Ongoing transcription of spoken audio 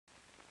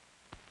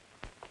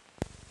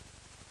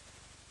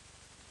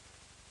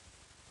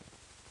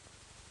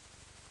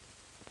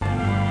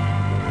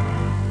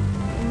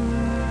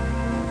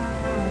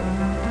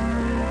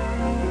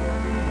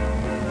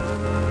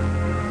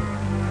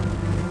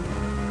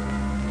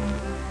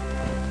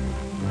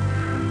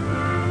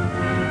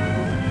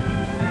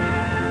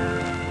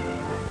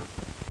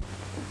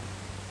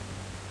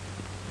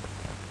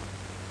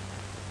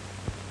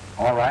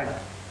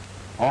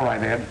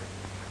right, Ed.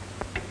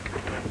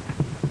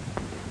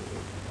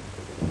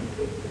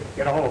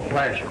 Get a hold of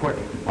Flash, quick.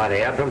 Why, they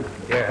have them?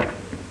 Yeah.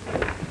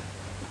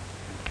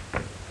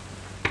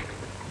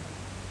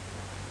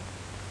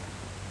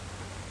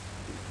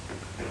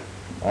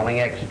 Calling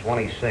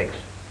X26.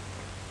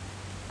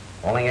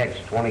 Calling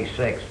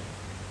X26.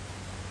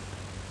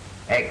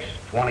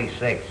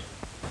 X26.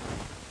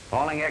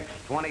 Calling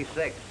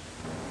X26.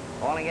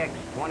 Calling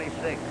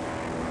X26.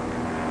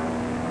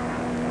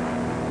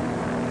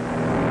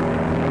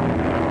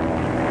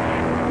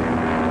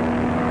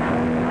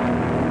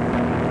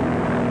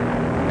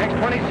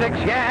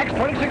 X26, yeah,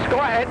 X26, go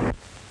ahead.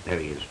 There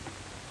he is.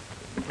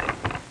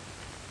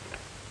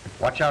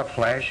 Watch out,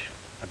 Flash.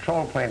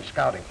 Patrol plane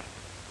scouting.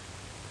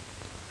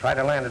 Try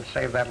to land and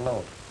save that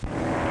load.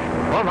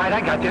 All right,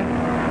 I got you.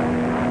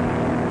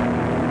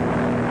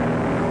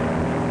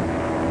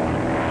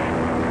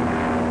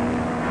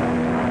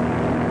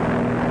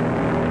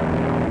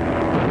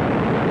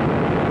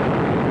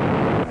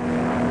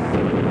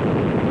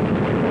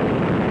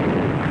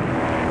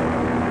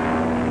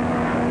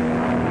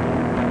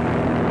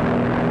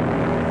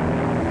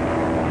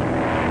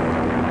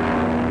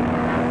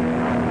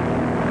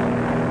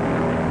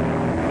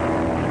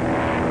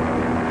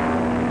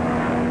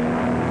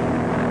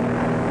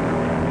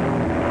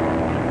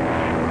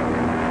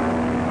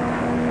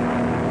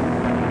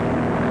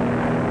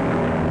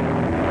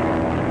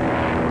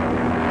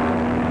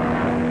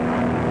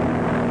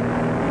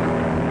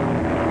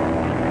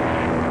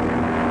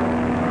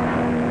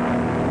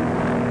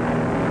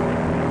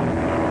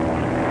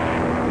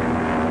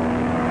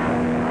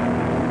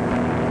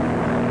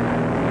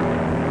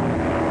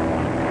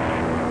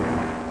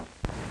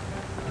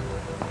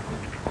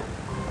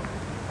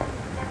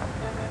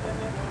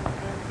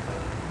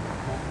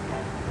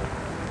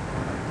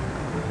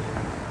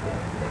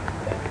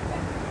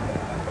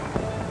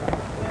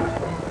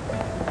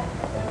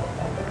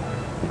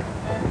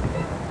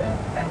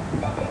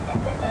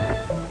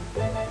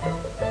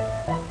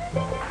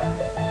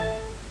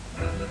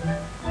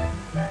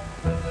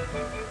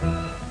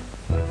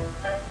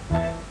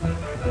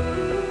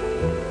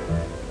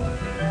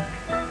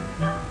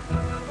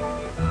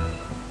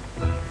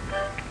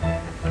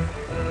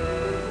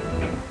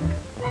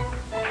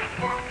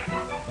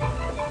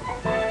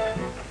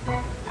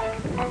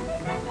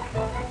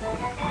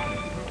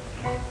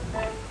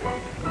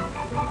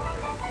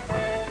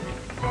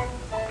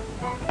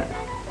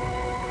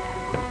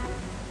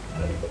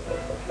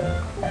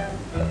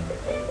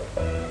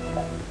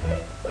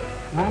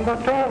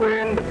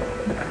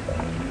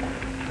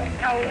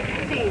 Oh,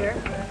 dear.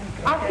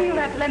 I'll see you'll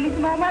have to lend me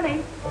some more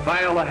money.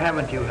 Viola,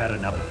 haven't you had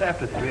enough? It's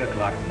after 3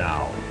 o'clock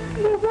now.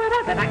 Well,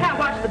 what of it? I can't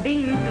watch the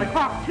beans and the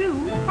clock,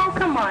 too. Oh,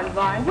 come on,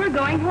 Vine. We're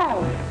going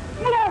home.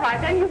 Well, all right,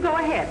 then. You go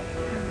ahead.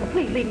 Well,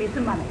 please leave me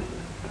some money.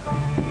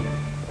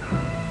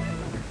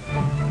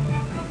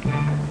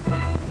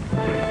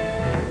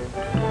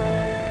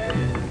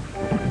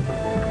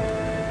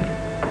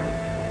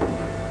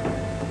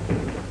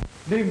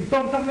你唔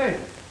當心咩？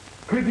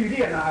佢哋啲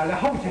人啊嚟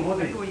睺住我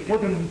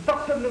哋唔得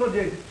心嗰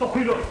隻捉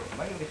佢落。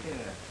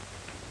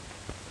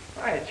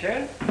Hi,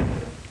 Chen.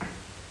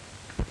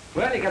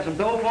 Well, you got some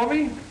dough for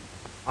me?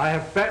 I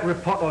have bad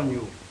report on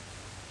you.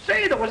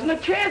 Say, there wasn't a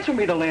chance for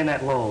me to land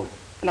that load.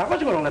 And I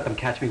wasn't going to let them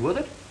catch me with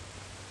it.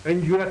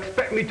 And you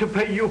expect me to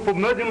pay you for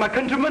murdering my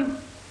countrymen?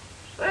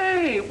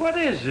 Say, what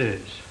is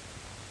this?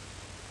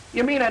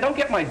 You mean I don't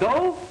get my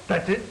dough?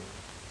 That's it.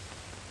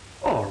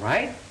 All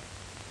right.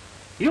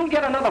 You'll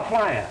get another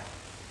flyer.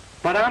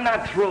 But I'm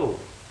not through.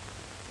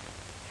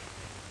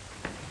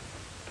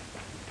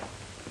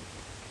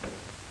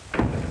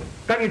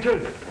 Thank you,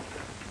 too.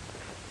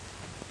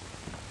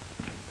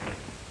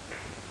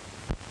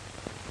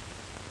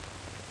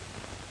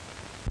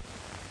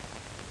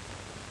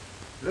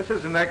 This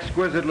is an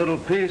exquisite little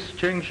piece,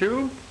 Ching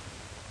Shu.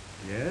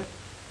 Yes?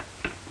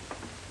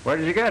 Where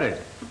did you get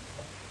it?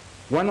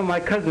 One of my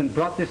cousins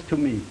brought this to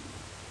me.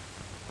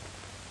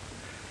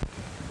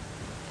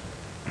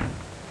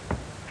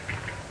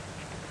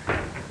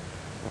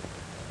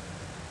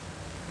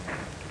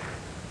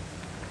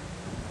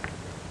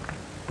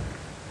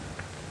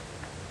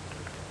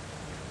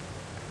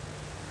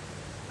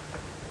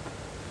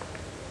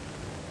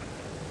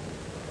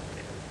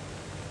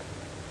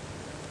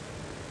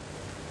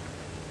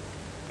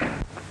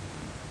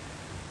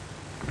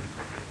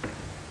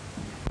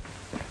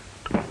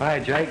 Hi,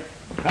 Jake.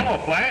 Hello,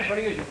 Flash. What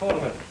do you use your phone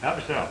with? Help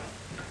yourself.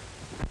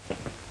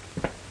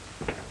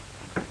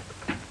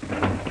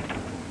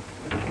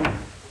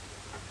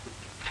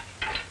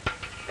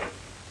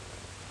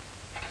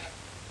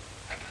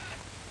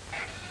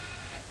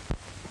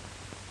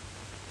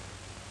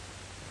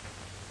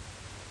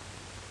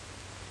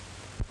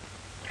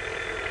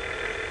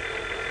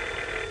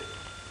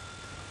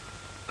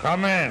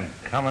 Come in.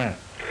 Come in.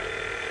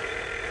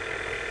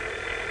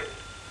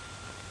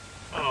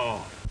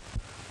 Oh.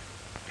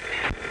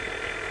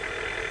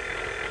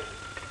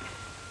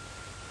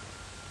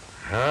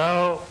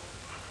 Hello?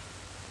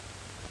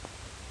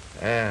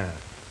 Yeah.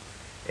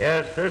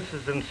 Yes, Yes,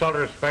 this is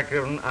Inspector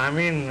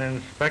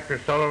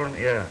Sullivan,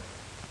 yeah.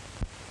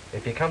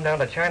 If you come down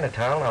to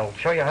Chinatown, I'll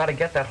show you how to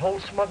get that whole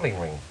smuggling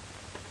ring.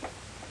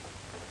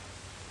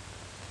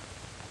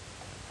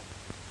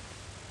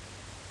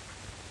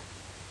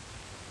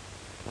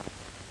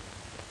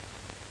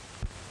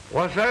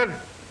 What's that?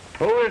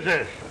 Who is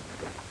this?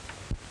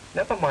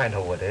 Never mind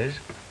who it is.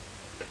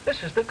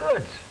 This is the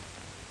goods.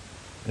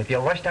 And if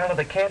you'll rush down to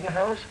the Canton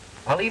house,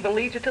 I'll even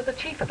lead you to the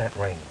chief of that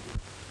ring.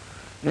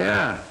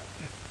 Yeah.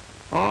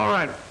 All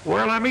right.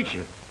 Where'll I meet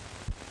you?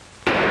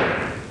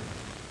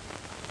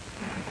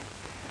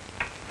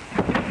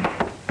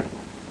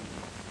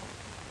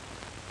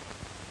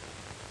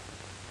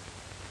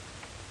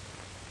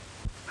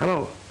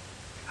 Hello.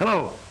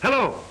 Hello.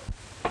 Hello.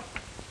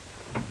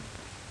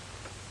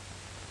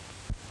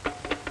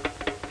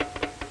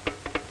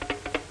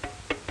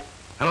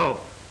 Hello.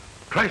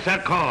 Trace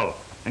that call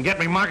and get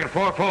me market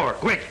 44,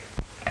 quick.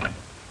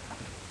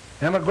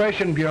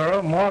 Immigration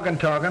Bureau, Morgan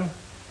talking.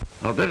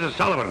 Oh, this is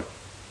Sullivan.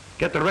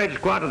 Get the raid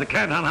squad to the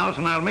Canton house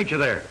and I'll meet you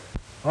there.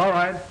 All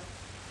right.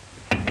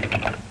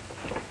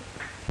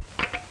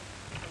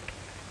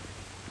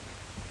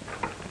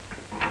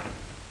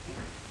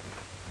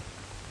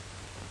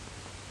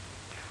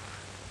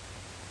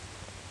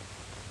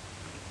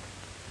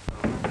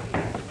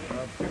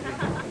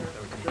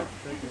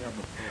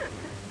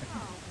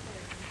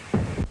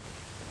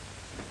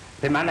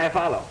 The man I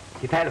follow,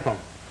 he telephoned.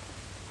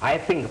 I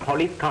think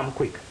police come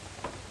quick.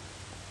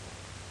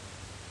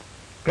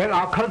 Get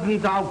our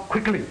cousins out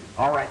quickly.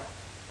 All right.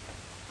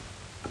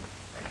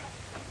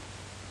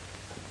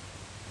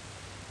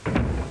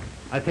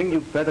 I think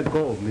you better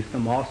go, Mr.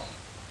 Moss.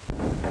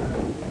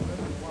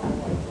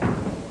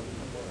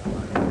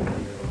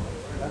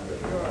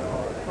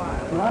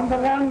 Number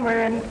one,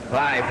 man.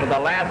 Why, for the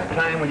last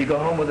time, will you go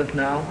home with us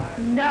now?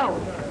 No.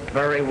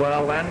 Very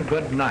well, then.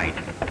 Good night.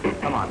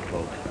 Come on,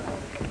 folks.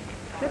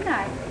 Good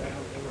night.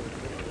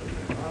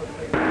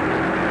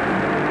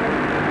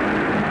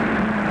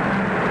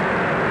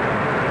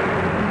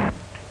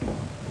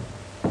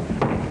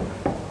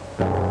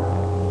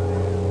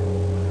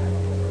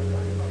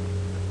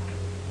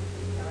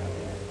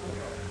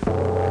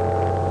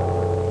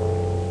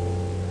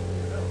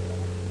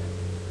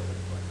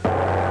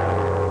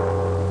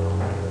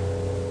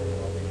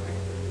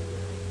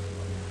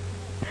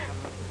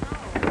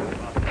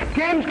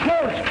 Game's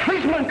closed.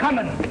 Policeman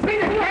coming. Beat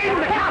it, Jane.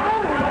 The cops.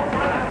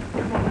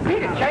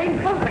 Beat it, Jane.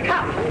 Close the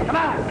cops. Come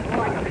on.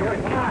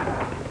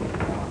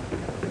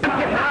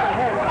 Get out of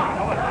here. Get out. Come on,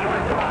 Will.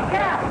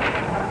 Get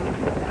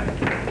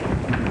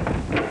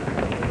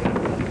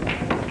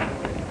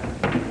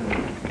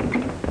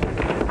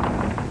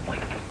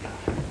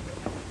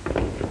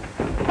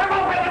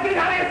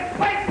out of here.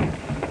 Wait.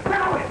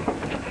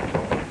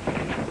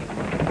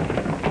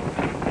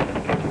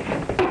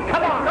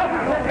 Come on. Come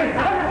on.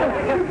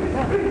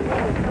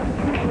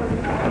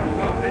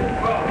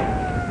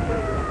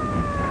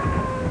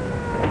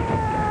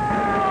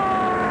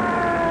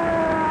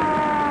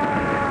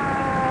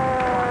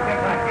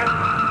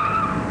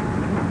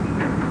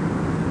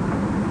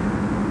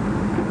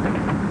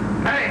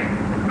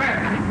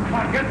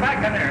 Get back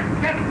in there.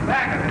 Get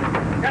back in there.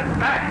 Get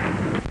back.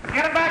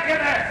 Get him back in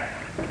there.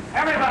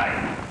 Everybody.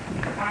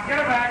 Come on, get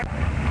him back.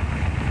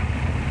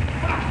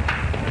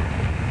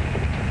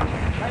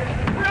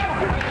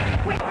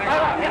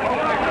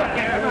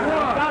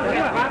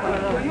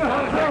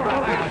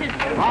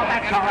 Oh,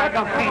 that's all right.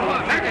 Don't feel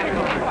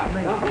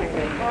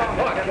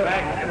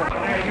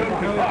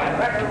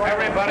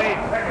Everybody.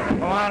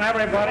 Come on,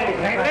 everybody.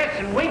 Hey,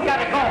 listen, we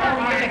gotta go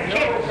home with the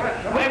kids.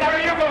 Where are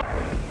you going?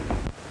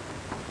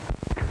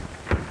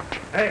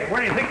 Hey,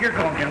 where do you think you're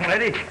going, young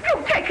lady?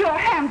 You take your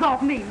hands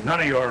off me. None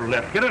of your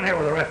left. Get in here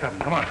with the rest of them.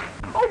 Come on.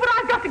 Oh, but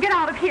I've got to get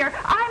out of here.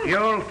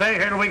 You'll stay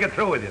here till we get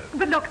through with you.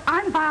 But look,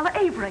 I'm Viola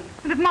Avery.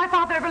 And if my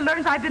father ever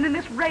learns I've been in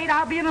this raid,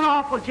 I'll be in an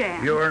awful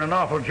jam. You're in an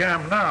awful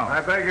jam now. I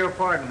beg your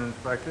pardon,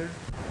 Inspector.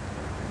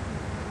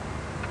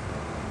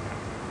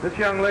 This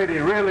young lady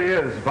really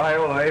is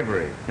Viola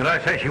Avery. Did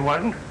I say she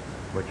wasn't?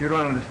 But you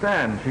don't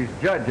understand. She's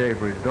Judge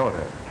Avery's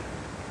daughter.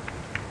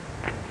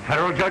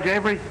 Federal Judge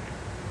Avery?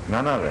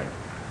 None other.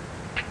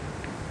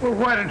 Well,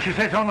 why didn't she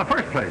say so in the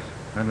first place?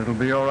 And it'll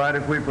be all right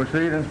if we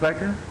proceed,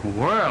 Inspector?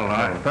 Well,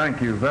 No,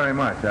 thank you very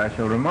much. I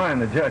shall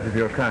remind the judge of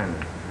your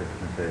kindness,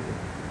 Miss Avery.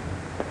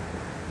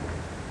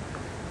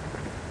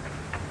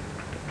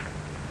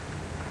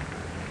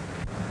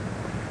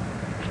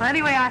 Well,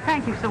 anyway, I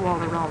thank you, Sir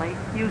Walter Raleigh.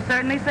 You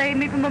certainly saved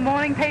me from the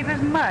morning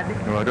paper's mud.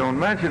 Well, don't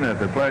mention it.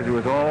 The pleasure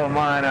was all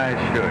mine, I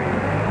assure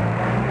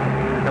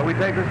you. Shall we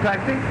take this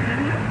taxi?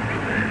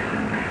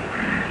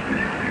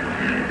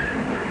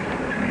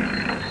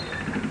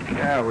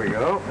 There we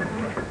go.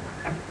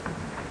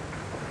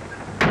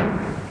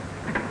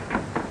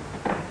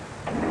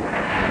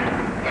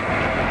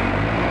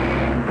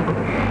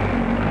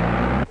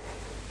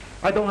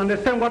 I don't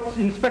understand what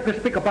Inspector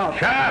speak about.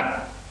 Shut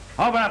up!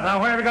 Open up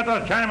now. Where have you got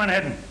those Chinamen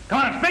hidden?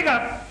 Come on, speak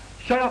up!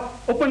 Shut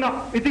up. Open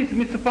up. It is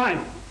Mr.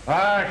 Fine.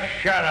 Ah,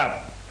 shut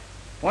up.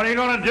 What are you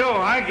going to do?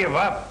 I give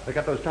up. They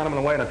got those gentlemen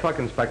away in a truck,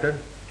 Inspector.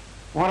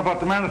 What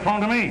about the man that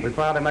phoned to me? We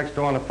found him next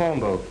door on the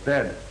phone booth,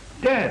 dead.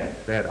 Dead.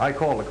 Dead. I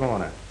called the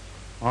coroner.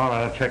 All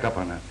right, I'll check up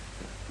on that.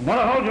 I'm going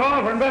to hold you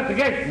all for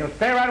investigation. You'll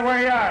stay right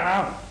where you are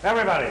now.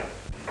 Everybody.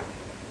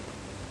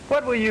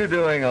 What were you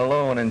doing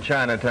alone in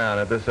Chinatown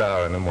at this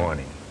hour in the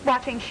morning?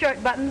 Watching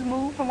shirt buttons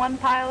move from one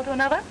pile to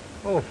another?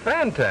 Oh,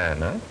 Fantan,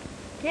 huh?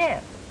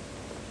 Yes.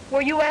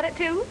 Were you at it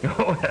too?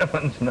 Oh,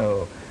 heavens,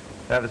 no.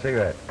 Have a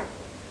cigarette.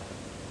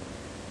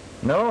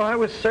 No, I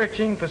was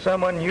searching for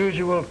some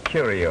unusual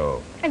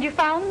curio. And you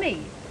found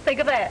me. Think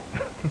of that.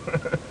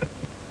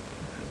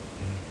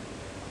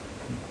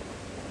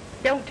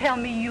 Don't tell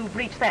me you've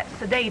reached that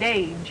sedate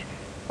age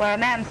where a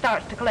man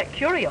starts to collect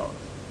curios.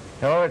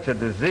 Oh, it's a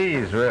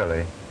disease,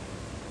 really.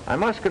 I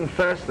must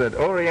confess that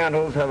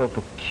Orientals have a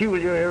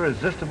peculiar,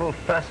 irresistible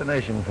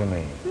fascination for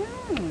me.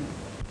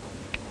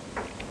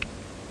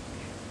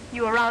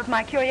 You aroused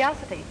my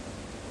curiosity.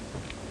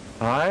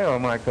 I or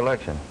my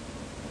collection?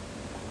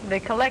 The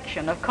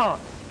collection, of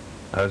course.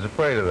 I was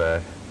afraid of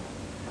that.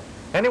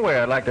 Anyway,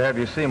 I'd like to have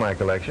you see my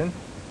collection.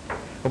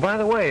 Oh, by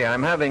the way,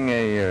 I'm having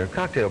a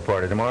cocktail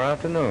party tomorrow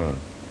afternoon.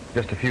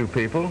 Just a few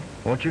people.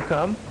 Won't you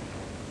come?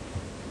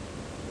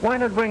 Why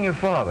not bring your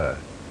father?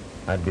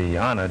 I'd be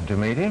honored to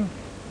meet him.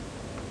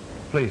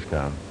 Please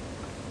come.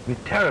 Be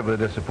terribly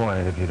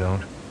disappointed if you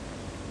don't.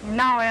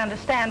 Now I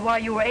understand why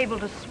you were able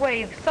to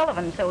sway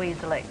Sullivan so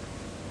easily.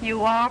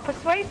 You are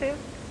persuasive.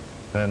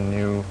 Then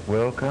you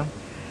will come?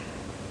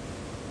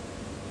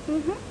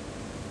 Mm-hmm.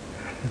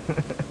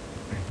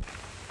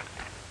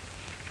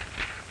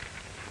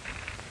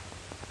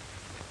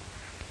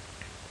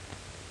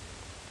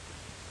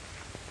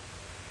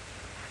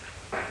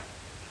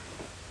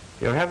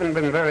 You haven't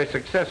been very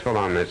successful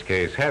on this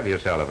case, have you,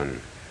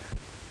 Sullivan?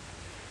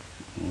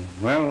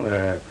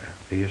 Well,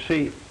 you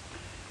see,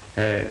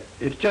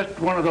 it's just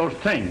one of those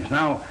things.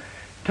 Now,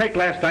 take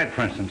last night,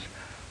 for instance.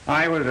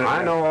 I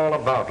know all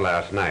about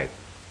last night.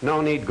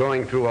 No need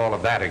going through all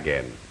of that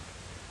again.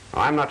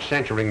 I'm not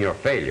censuring your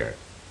failure,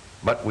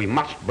 but we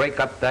must break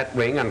up that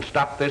ring and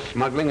stop this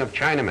smuggling of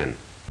Chinamen.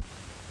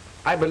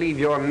 I believe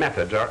your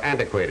methods are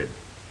antiquated.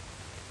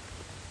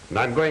 And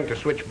I'm going to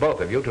switch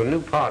both of you to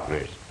new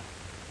partners.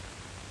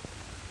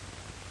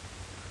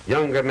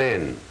 Younger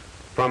men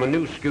from a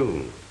new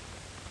school.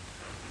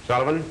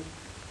 Sullivan,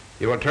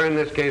 you will turn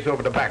this case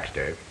over to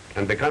Baxter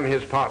and become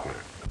his partner.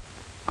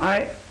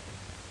 I'm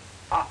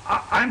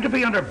to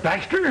be under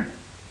Baxter?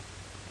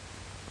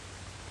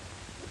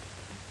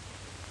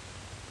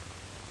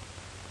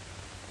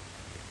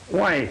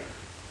 Why,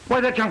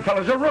 that young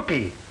fellow's a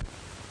rookie.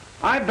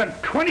 I've been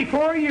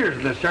 24 years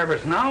in the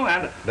service now,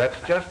 and... That's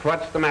just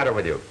what's the matter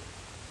with you.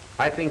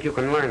 I think you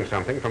can learn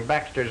something from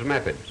Baxter's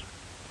methods.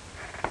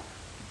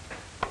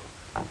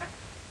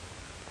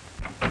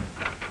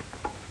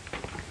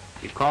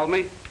 You called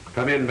me?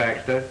 Come in,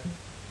 Baxter.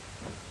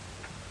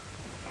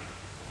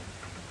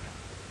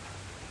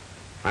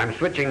 I'm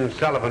switching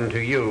Sullivan to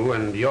you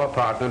and your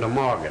partner to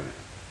Morgan.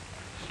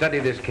 Study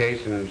this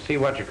case and see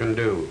what you can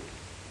do.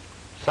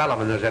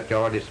 Sullivan is at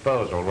your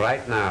disposal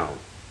right now.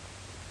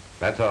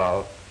 That's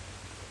all.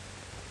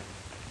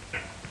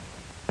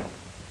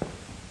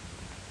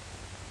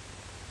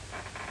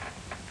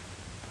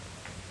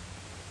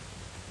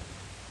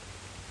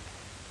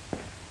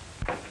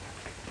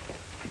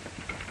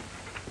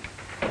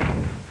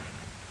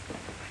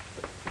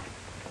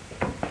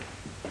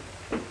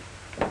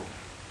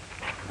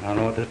 I don't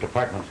know what this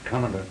department's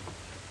coming to.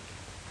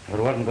 If it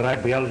wasn't that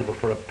I'd be eligible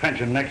for a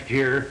pension next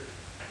year,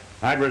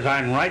 I'd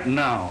resign right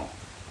now.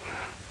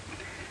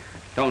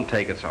 Don't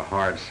take it so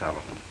hard,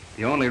 Sullivan.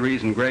 The only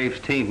reason Graves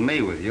teamed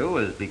me with you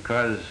is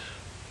because,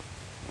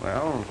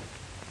 well,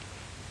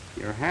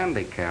 you're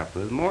handicapped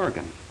with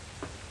Morgan.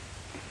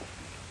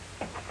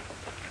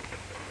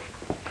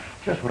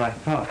 Just what I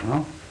thought,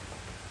 no?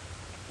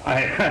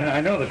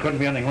 I know there couldn't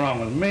be anything wrong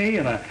with me,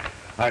 and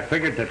I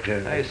figured that...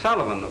 Hey,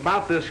 Sullivan,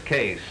 about this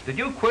case, did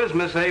you quiz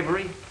Miss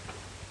Avery?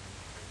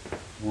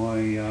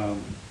 Why,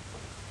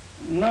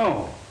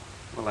 no.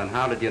 Well, then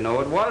how did you know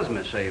it was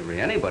Miss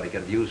Avery? Anybody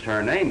could have used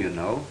her name, you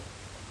know.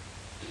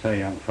 Say,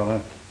 young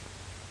fella,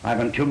 I've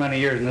been too many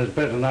years in this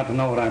business not to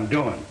know what I'm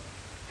doing.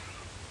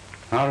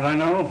 How did I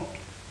know?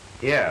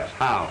 Yes,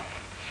 how?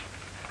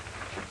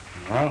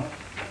 Well,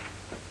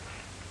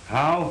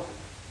 how?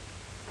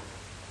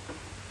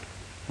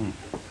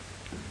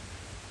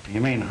 You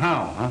mean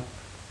how, huh?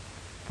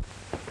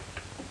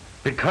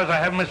 Because I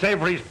have Miss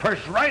Avery's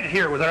purse right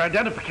here with her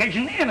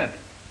identification in it.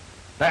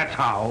 That's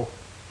how.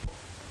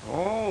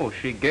 Oh,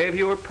 she gave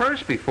you her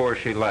purse before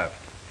she left.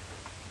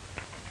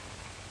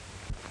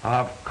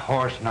 Of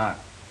course not.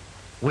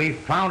 We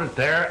found it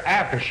there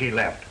after she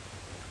left.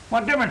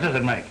 What difference does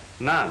it make?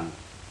 None.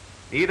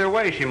 Either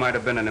way, she might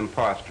have been an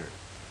imposter.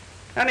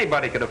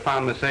 Anybody could have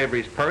found Miss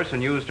Avery's purse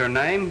and used her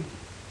name.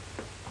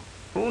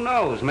 Who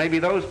knows? Maybe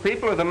those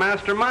people are the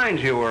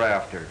masterminds you were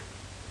after.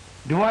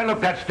 Do I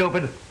look that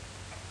stupid?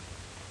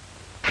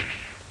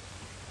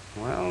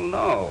 Well,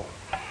 no.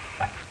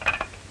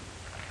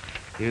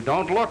 You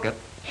don't look it.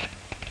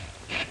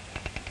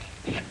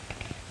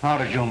 How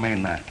did you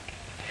mean that?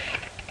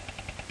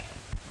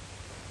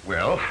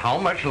 Well, how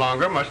much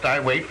longer must I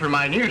wait for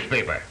my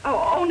newspaper?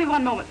 Oh, only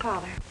one moment,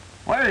 Father.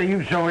 Why are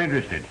you so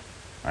interested?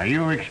 Are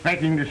you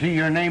expecting to see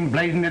your name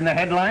blazoned in the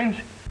headlines?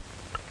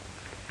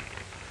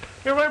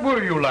 Yeah, where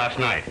were you last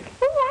night?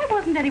 Oh, I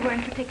wasn't anywhere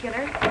in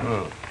particular.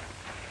 Oh.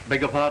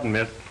 Beg your pardon,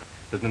 miss.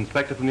 There's an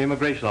inspector from the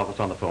immigration office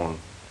on the phone.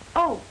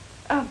 Oh,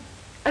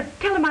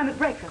 tell him I'm at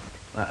breakfast.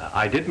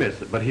 I did, miss,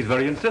 but he's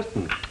very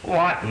insistent.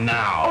 What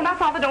now? Oh, now,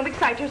 Father, don't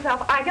excite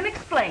yourself. I can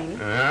explain.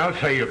 I'll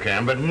say you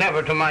can, but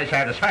never to my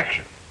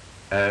satisfaction.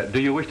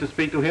 Do you wish to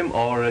speak to him,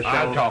 or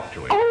shall... I'll talk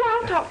to him. Oh,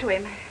 I'll talk to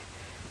him.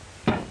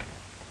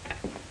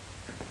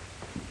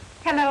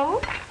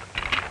 Hello?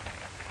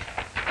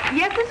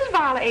 Yes, this is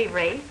Viola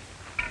Avery.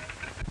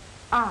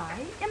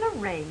 I in a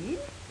raid?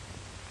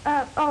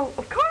 Oh,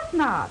 of course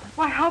not.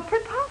 Why, how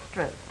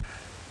preposterous.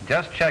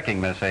 Just checking,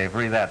 Miss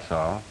Avery, that's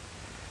all.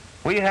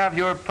 We have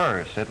your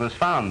purse. It was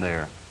found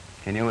there.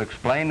 Can you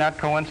explain that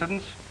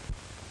coincidence?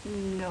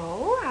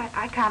 No,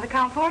 I can't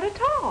account for it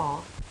at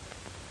all.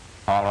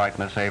 All right,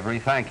 Miss Avery,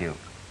 thank you.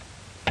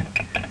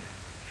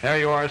 There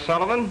you are,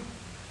 Sullivan.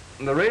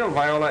 The real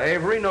Viola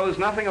Avery knows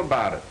nothing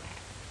about it.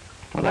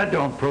 Well, that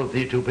don't prove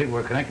these two people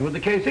were connected with the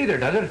case either,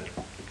 does it?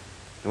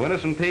 Do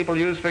innocent people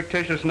use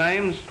fictitious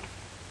names?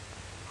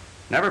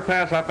 Never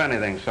pass up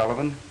anything,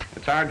 Sullivan.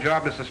 It's our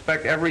job to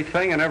suspect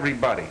everything and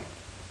everybody.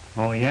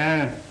 Oh,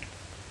 yeah?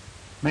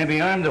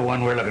 Maybe I'm the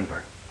one we're looking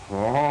for.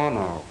 Oh,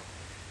 no.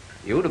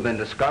 You'd have been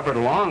discovered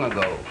long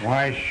ago.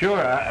 Why,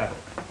 sure.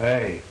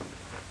 Hey,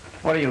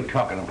 what are you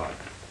talking about?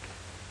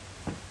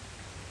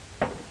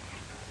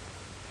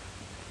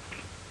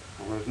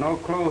 Well, there's no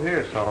clue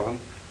here, Sullivan.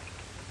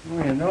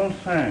 Well, you don't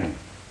say.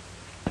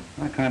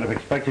 I kind of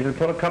expected you to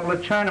pull a couple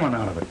of Chinamen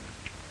out of it.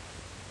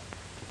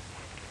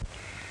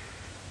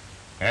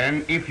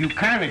 And if you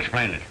can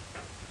explain it,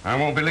 I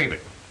won't believe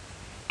it.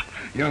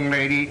 Young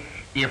lady,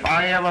 if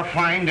I ever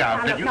find out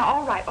Now, that look, you... now,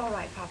 all right,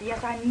 Father.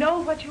 Yes, I know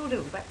what you'll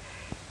do, but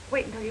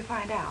wait until you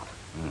find out.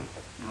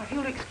 Now, if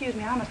you'll excuse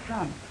me, I must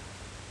run.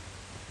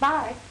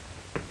 Bye.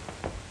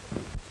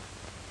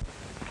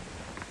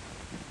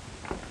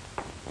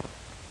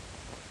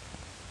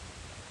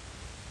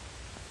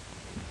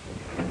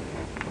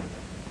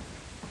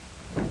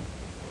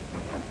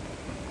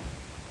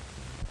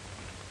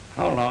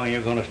 How long are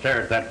you going to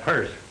stare at that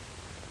purse?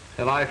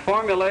 Till I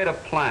formulate a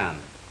plan.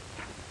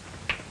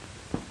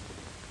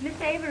 Miss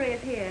Avery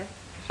is here.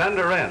 Send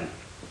her in.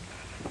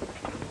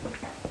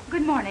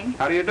 Good morning.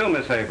 How do you do,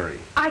 Miss Avery?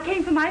 I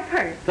came for my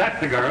purse. That's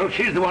the girl.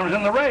 She's the one who's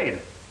in the raid.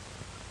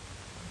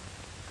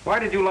 Why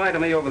did you lie to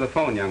me over the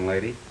phone, young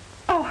lady?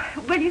 Oh,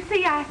 well, you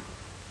see, I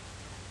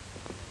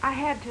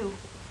had to.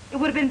 It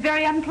would have been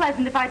very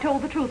unpleasant if I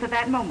told the truth at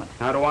that moment.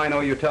 How do I know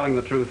you're telling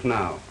the truth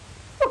now?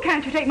 Well,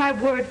 can't you take my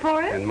word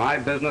for it? In my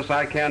business,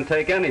 I can't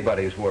take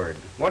anybody's word.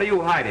 What are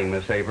you hiding,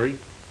 Miss Avery?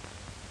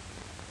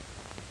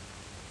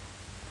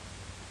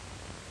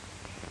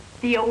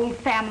 The old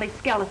family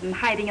skeleton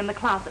hiding in the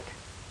closet,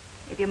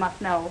 if you must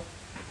know.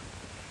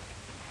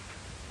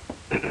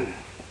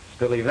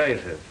 Still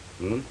evasive,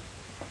 hmm?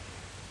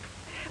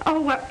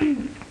 Oh,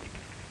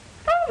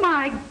 oh,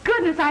 my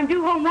goodness, I'm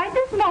due home right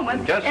this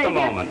moment. Just a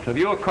moment. Have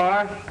you a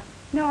car?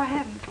 No, I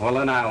haven't. Well,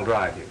 then I'll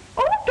drive you.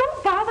 Oh,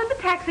 don't bother.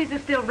 The taxis are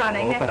still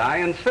running. Oh, but I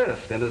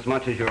insist.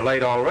 Inasmuch as you're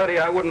late already,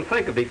 I wouldn't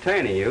think of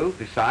detaining you.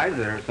 Besides,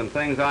 there are some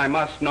things I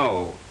must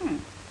know.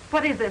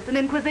 What is this, an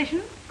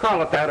inquisition?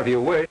 Call it that if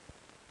you wish.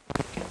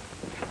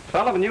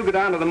 Sullivan, you go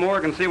down to the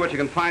morgue and see what you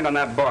can find on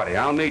that body.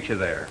 I'll meet you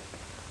there.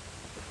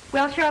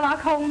 Well,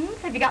 Sherlock Holmes,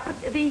 have you got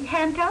the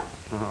handcuffs?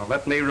 Oh,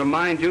 let me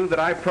remind you that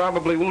I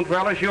probably won't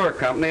relish your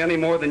company any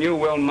more than you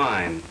will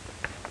mine.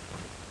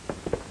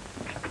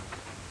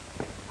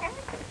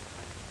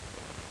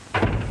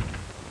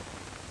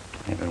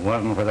 If it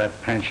wasn't for that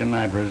pension,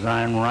 I'd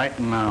resign right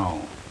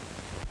now.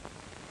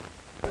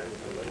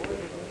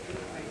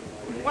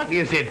 What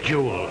is it,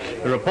 Jules?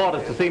 The report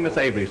is to see Miss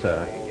Avery,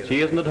 sir. She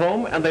isn't at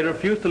home, and they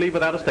refuse to leave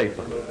without a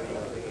statement.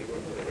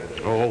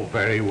 Oh,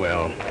 very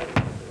well.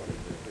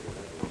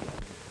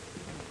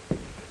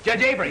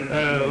 Judge Avery.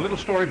 A little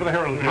story for the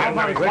Herald.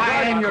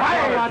 Quiet,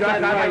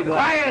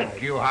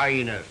 you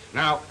hyenas.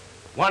 Now,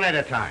 one at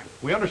a time.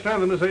 We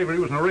understand that Miss Avery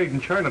was in a raid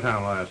in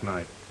Chinatown last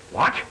night.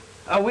 What?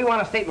 We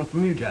want a statement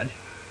from you, Judge.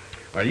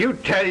 Well, you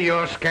tell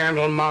your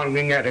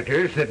scandal-mongering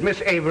editors that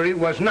Miss Avery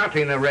was not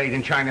in a raid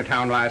in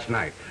Chinatown last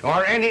night,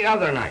 or any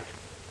other night.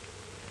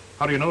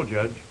 How do you know,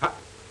 Judge?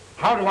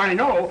 How do I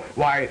know?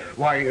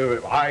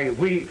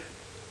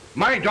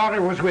 My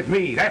daughter was with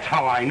me. That's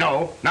how I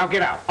know. Now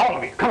get out, all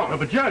of you. Come on.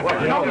 But Judge...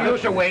 No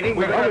use of waiting.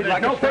 We've heard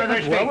no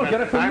further statement. We'll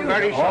get it from I'm you.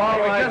 very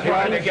sorry. All right, Just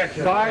wanted to Judge. get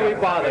you. Sorry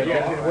we bothered you.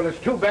 Well, it's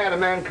too bad a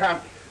man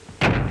can't...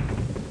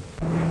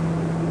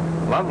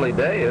 Lovely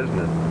day, isn't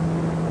it?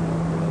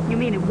 You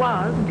mean it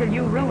was until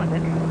you ruined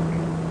it.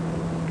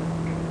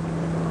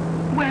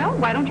 Well,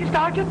 why don't you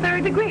start your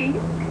third degree?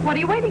 What are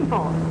you waiting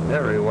for?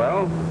 Very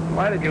well.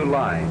 Why did you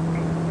lie?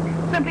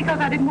 Simply because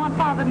I didn't want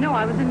Father to know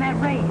I was in that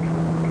raid.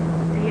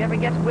 If he ever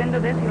gets wind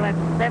of this, he'll have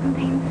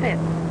 17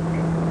 fits.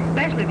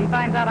 Especially if he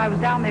finds out I was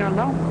down there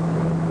alone.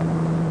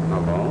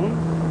 Alone?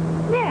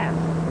 Yes.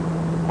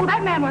 Well,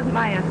 that man wasn't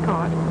my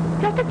escort.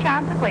 Just a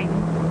chance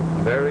acquaintance.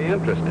 Very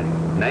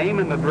interesting. Name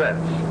and address.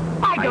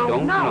 I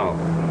don't know.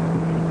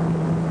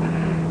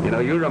 You know,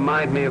 you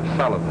remind me of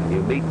Sullivan.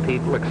 You meet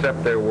people,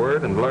 accept their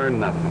word, and learn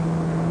nothing.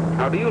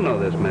 How do you know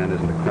this man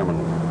isn't a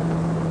criminal?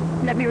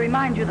 Let me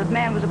remind you that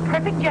man was a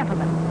perfect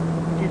gentleman,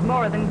 which is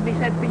more than can be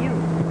said for you.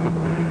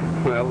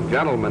 Well,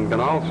 gentlemen can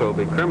also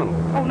be criminals.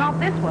 Oh, not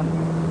this one.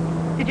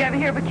 Did you ever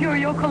hear of a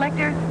curio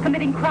collector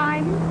committing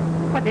crimes?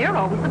 Well, they're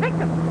always the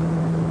victims.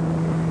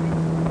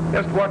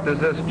 Just what does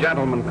this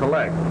gentleman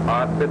collect?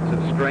 Odd bits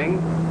of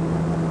string?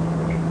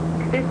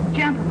 This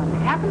gentleman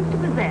happens to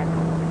possess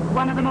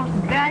one of the most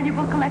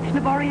valuable collection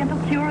of Oriental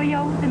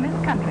curios in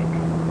this country.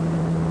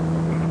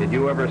 Did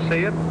you ever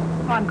see it?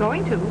 Oh, I'm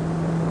going to.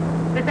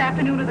 This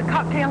afternoon at the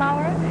cocktail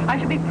hour, I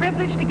shall be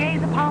privileged to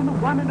gaze upon the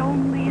one and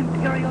only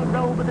imperial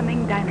robe of the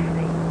Ming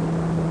Dynasty.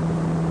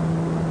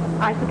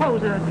 I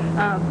suppose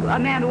a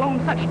man who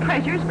owns such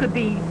treasures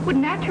would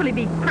naturally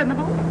be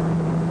criminal.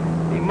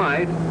 He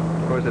might.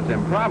 Of course, it's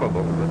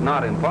improbable, but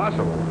not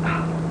impossible.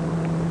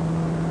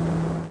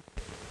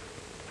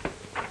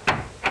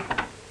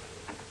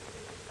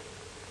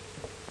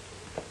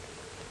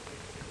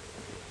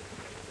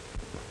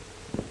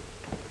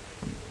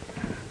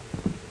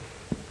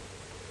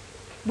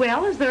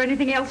 Well, is there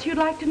anything else you'd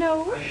like to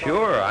know?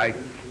 Sure,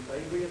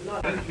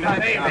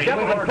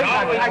 Gentlemen, please,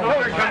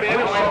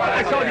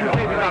 I told you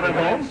maybe not at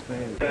home.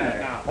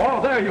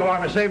 Oh, there you are,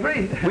 Miss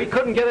Avery. We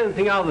couldn't get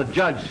anything out of the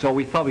judge, so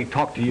we thought we'd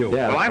talk to you.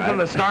 Well, I'm from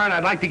the Star, and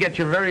I'd like to get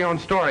your very own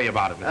story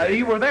about it.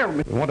 You were there.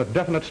 We want a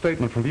definite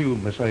statement from you,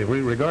 Miss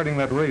Avery, regarding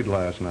that raid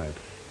last night.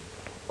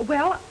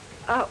 Well,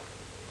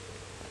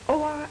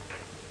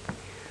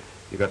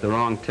 You got the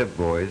wrong tip,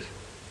 boys.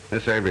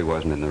 Miss Avery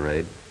wasn't in the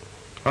raid.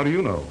 How do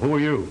you know? Who are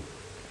you?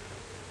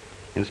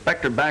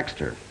 Inspector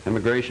Baxter,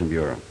 Immigration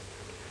Bureau.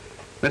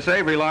 Miss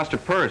Avery lost her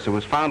purse. It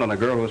was found on a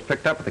girl who was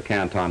picked up at the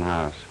Canton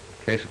house.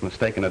 Case of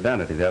mistaken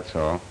identity, that's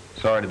all.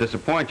 Sorry to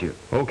disappoint you.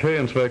 Okay,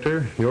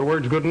 Inspector. Your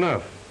word's good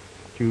enough.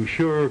 You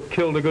sure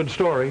killed a good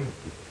story.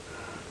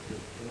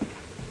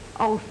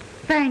 oh,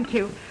 thank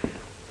you.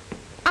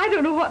 I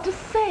don't know what to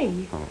say.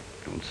 Oh,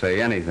 don't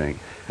say anything.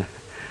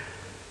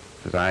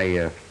 Because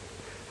I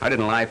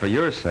didn't lie for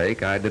your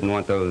sake. I didn't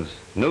want those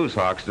news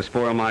hawks to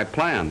spoil my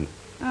plan.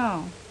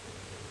 Oh.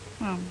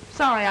 Well,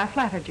 sorry I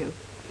flattered you.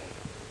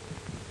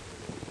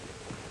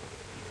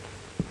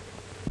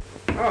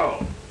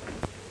 Oh.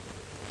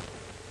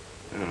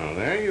 Oh,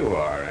 there you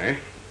are, eh?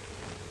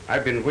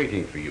 I've been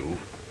waiting for you.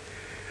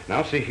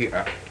 Now, see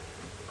here.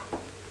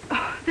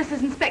 Oh, this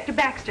is Inspector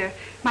Baxter,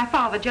 my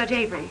father, Judge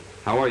Avery.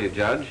 How are you,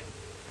 Judge?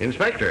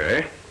 Inspector,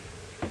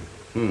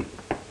 eh?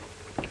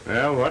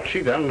 Well, what's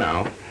she done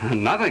now?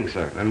 Nothing,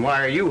 sir. Then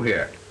why are you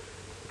here?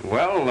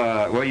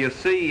 Well, you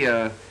see,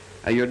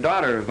 your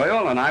daughter,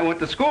 Viola, and I went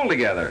to school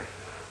together.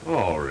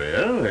 Oh,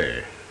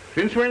 really?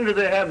 Since when do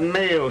they have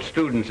male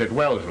students at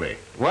Wellesley?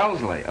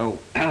 Wellesley? Oh,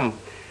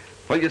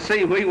 well, you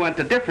see, we went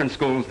to different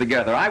schools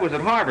together. I was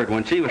at Harvard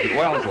when she was at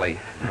Wellesley.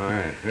 All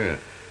right, good.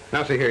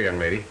 Now, see here, young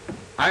lady.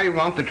 I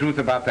want the truth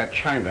about that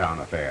Chinatown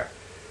affair.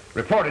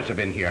 Reporters have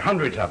been here,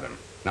 hundreds of them.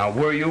 Now,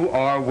 were you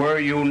or were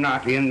you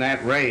not in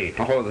that raid?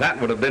 Oh, that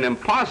would have been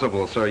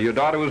impossible, sir. Your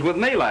daughter was with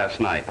me last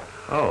night.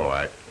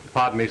 Oh,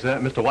 pardon me, sir.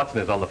 Mr. Watson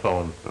is on the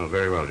phone. Oh,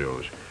 very well,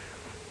 Jules.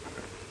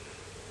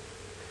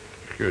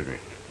 Excuse me.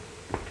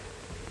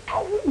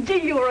 Oh,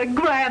 gee, you're a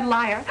grand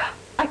liar.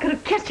 I could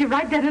have kissed you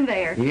right then and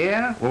there.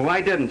 Yeah? Well,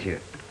 why didn't you?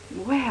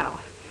 Well,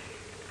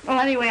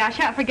 anyway, I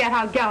shan't forget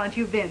how gallant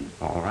you've been.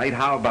 All right,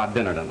 how about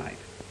dinner tonight?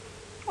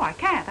 Oh, I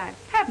can't. I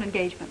have an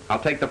engagement. I'll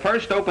take the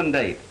first open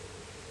date.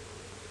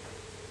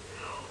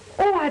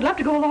 Oh, I'd love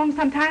to go along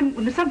sometime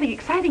when there's something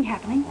exciting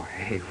happening. Oh,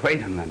 hey,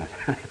 wait a minute.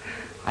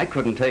 I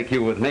couldn't take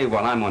you with me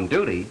while I'm on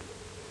duty.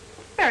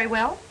 Very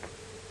well.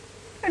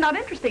 You're not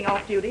interesting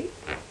off duty.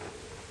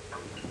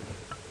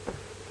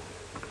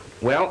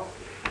 Well,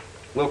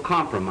 we'll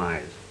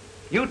compromise.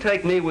 You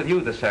take me with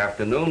you this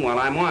afternoon while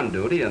I'm on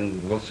duty,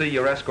 and we'll see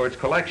your escort's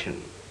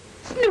collection.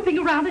 Snooping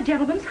around a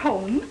gentleman's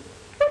home?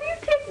 What do you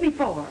take me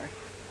for?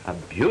 A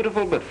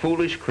beautiful but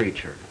foolish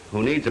creature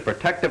who needs a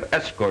protective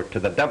escort to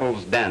the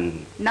devil's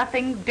den.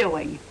 Nothing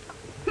doing.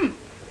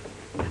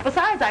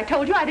 Besides, I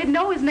told you I didn't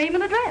know his name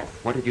and address.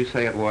 What did you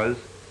say it was?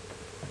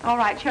 All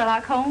right,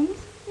 Sherlock Holmes,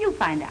 you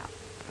find out.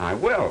 I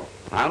will.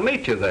 I'll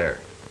meet you there.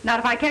 Not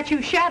if I catch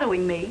you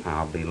shadowing me.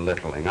 I'll be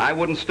littling. I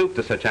wouldn't stoop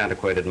to such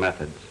antiquated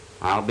methods.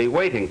 I'll be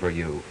waiting for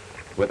you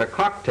with a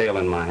cocktail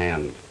in my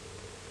hand.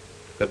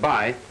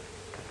 Goodbye.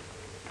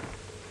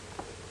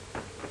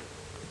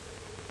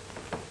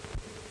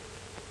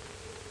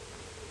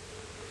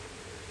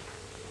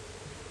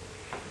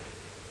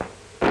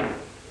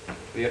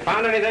 Have you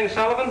found anything,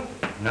 Sullivan?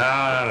 No,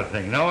 not a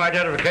thing. No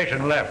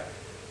identification left.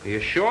 Are you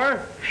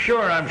sure?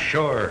 Sure, I'm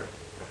sure.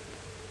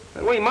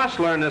 But we must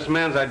learn this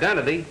man's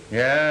identity.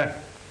 Yeah?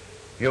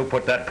 You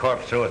put that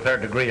corpse through a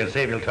third degree and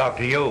see if he'll talk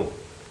to you.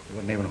 He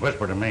wouldn't even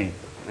whisper to me.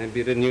 Maybe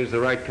you didn't use the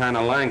right kind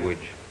of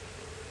language.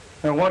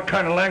 And what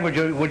kind of language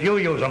would you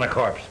use on a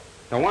corpse?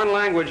 The one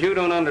language you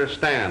don't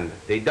understand,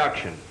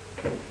 deduction.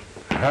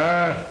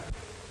 Huh?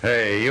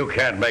 Hey, you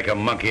can't make a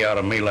monkey out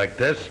of me like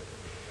this.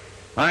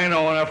 I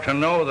know enough to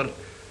know that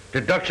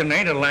deduction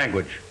ain't a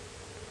language.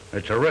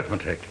 It's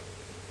arithmetic.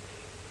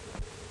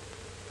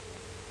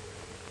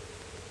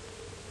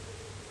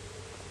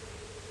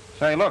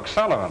 Say, look,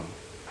 Sullivan.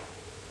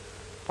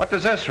 What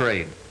does this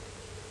read?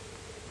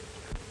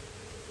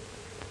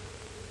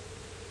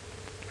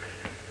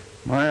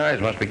 My eyes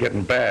must be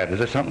getting bad. Is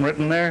there something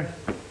written there?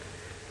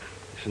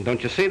 Listen,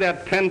 don't you see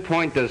that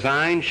pinpoint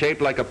design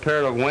shaped like a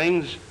pair of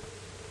wings?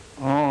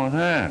 Oh,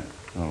 that.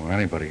 Oh,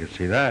 anybody could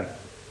see that.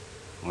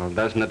 Well,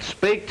 doesn't it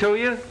speak to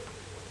you?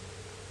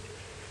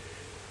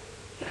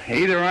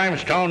 Either I'm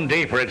stone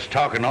deep or it's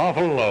talking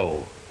awful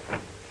low.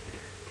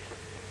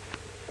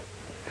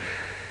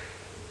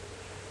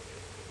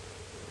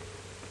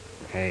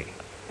 Hey,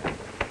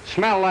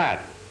 smell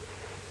that.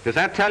 Does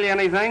that tell you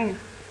anything?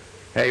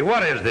 Hey,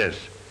 what is this?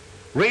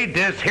 Read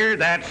this, hear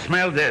that,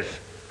 smell this.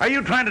 Are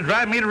you trying to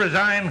drive me to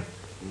resign?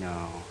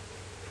 No.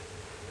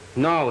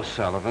 No,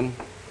 Sullivan.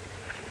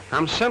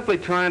 I'm simply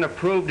trying to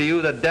prove to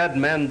you that dead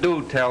men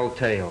do tell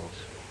tales.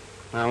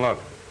 Now,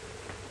 look.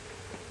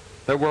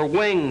 There were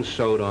wings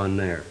sewed on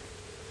there.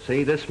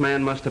 See, this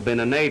man must have been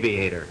an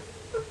aviator.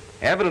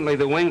 Evidently,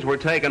 the wings were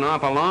taken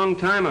off a long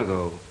time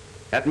ago.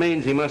 That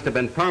means he must have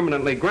been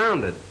permanently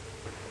grounded.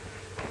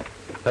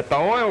 That the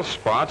oil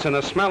spots and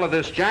the smell of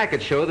this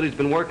jacket show that he's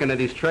been working at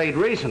his trade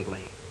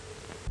recently.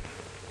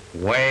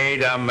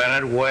 Wait a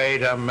minute,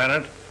 wait a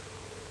minute.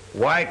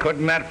 Why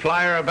couldn't that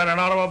flyer have been an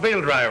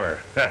automobile driver?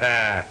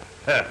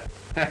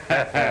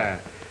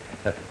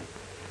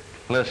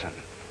 Listen.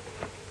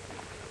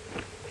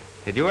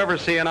 Did you ever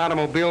see an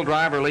automobile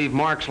driver leave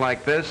marks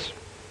like this?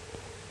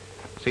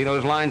 See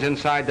those lines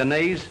inside the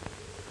knees?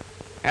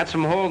 That's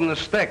from holding the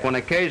stick when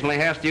occasionally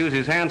he has to use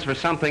his hands for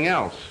something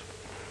else.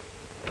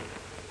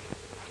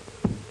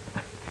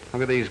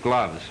 Look at these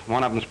gloves.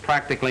 One of them's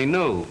practically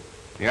new.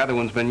 The other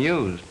one's been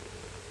used.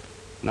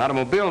 An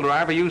automobile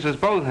driver uses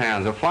both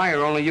hands. A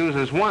flyer only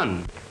uses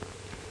one.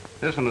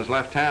 This one is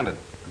left-handed.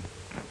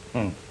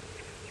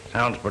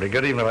 Sounds pretty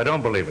good, even if I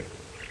don't believe it.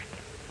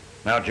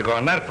 Now that you're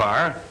going that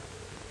far,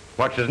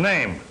 what's his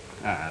name?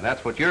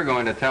 That's what you're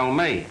going to tell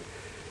me.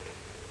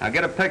 Now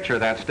get a picture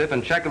of that stiff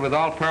and check it with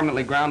all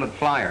permanently grounded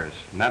flyers.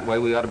 And that way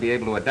we ought to be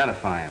able to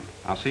identify him.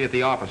 I'll see you at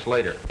the office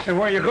later. Hey,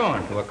 where are you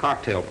going? To a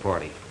cocktail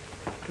party.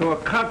 To a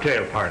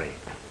cocktail party?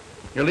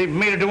 You're leaving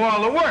me to do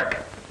all the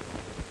work.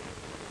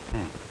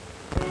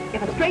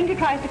 If a stranger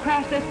tries to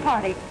crash this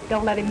party,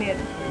 don't let him in.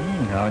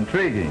 How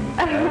intriguing.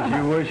 As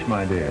you wish,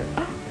 my dear.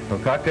 A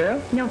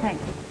cocktail? No, thank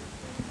you.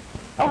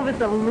 Oh,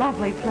 it's a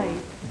lovely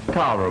place. It's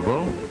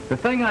tolerable. The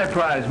thing I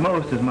prize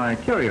most is my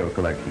curio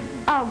collection.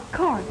 Oh, of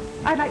course.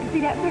 I'd like to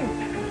see that first.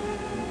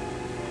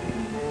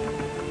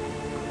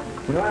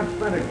 You know, I've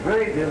spent a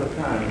great deal of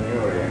time in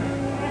the Orient.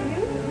 And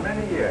you?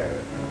 Many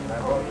years. And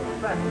I've bought some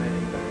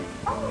fascinating things.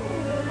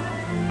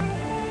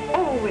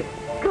 Oh, it's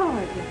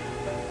gorgeous.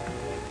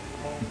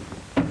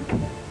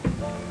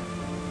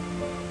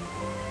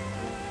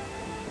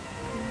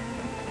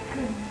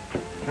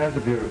 That's a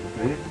beautiful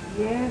piece.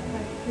 Yes,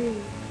 I see.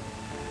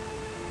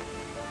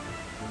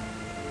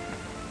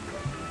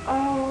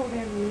 Oh,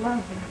 they're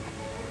lovely.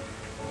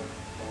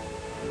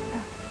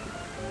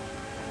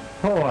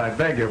 Oh, I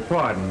beg your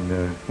pardon.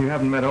 You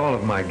haven't met all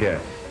of my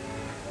guests.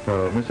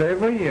 So, Miss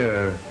Avery,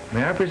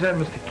 may I present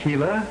Mr.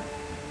 Keeler?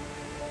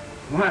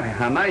 Why,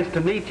 how nice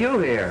to meet you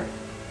here.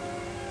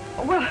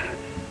 Well,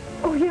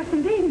 oh, yes,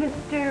 indeed,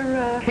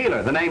 Mr.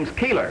 Keeler. The name's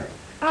Keeler.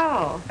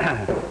 Oh.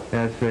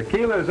 Yes,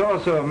 Keeler is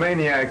also a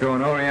maniac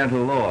on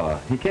Oriental law.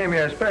 He came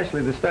here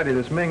especially to study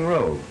this Ming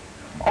robe.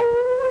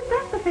 Oh, is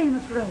that the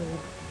famous robe?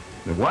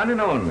 The one and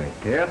only.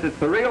 Yes, it's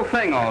the real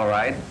thing, all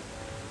right.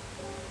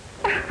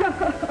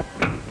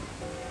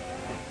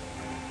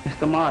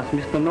 Mr. Moss,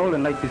 Mr.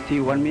 Nolan like to see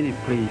you 1 minute,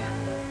 please.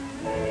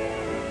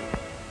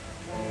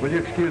 Will you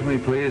excuse me,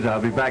 please?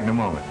 I'll be back in a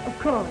moment. Of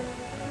course.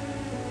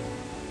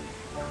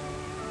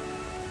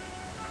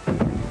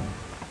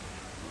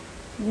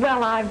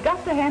 Well, I've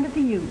got to hand it to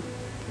you.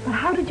 But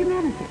how did you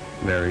manage it?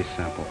 Very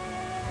simple.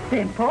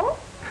 Simple?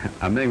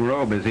 A Ming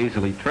robe is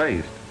easily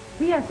traced.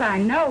 Yes, I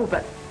know,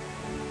 but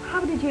how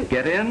did you...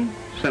 Get in?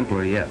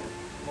 Simpler yet.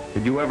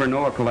 Did you ever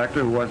know a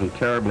collector who wasn't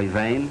terribly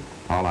vain?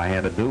 All I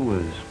had to do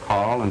was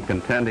call and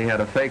contend he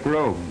had a fake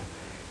robe.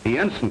 He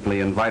instantly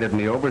invited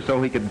me over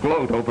so he could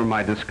gloat over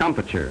my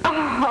discomfiture.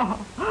 Oh.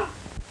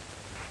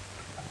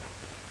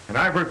 And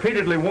I've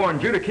repeatedly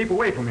warned you to keep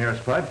away from here,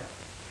 Spud.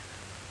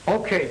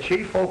 Okay,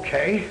 Chief,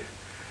 okay.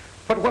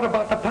 But what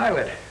about the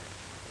pilot?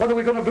 What are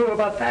we going to do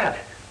about that?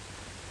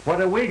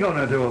 What are we going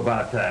to do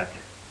about that?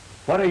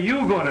 What are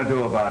you going to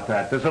do about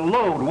that? There's a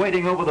load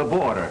waiting over the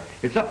border.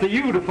 It's up to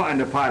you to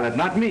find a pilot,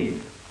 not me.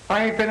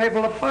 I ain't been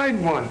able to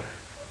find one.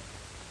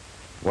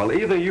 Well,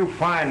 either you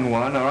find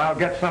one or I'll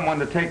get someone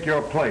to take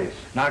your place.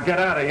 Now get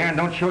out of here and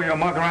don't show your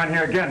mug around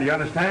here again, do you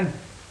understand?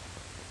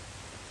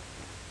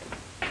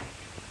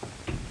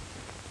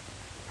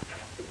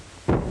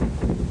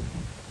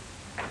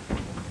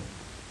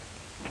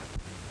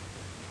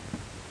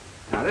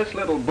 This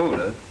little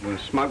Buddha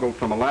was smuggled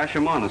from a Lasha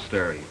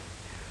monastery,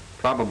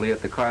 probably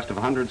at the cost of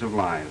hundreds of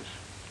lives.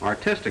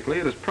 Artistically,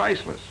 it is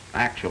priceless.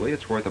 Actually,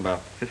 it's worth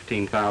about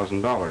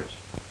 $15,000.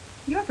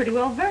 You're pretty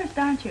well versed,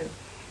 aren't you?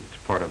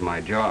 It's part of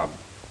my job.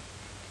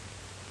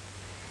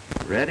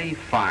 Ready,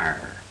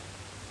 fire.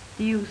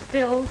 Do you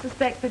still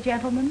suspect the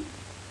gentleman?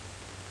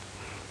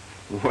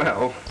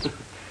 Well,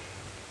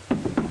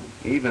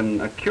 even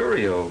a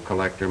curio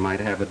collector might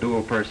have a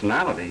dual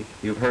personality.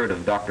 You've heard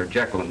of Dr.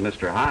 Jekyll and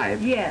Mr.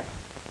 Hyde. Yes.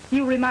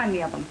 You remind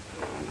me of him.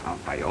 Oh, now,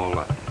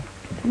 Viola.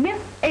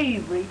 Miss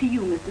Avery to you,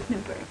 Mr.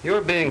 Snooper.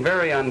 You're being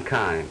very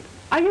unkind.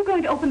 Are you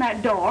going to open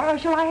that door, or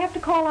shall I have to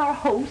call our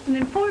host and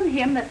inform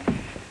him that...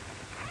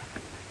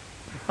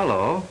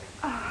 Hello.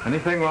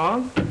 Anything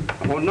wrong?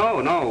 Oh,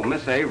 no.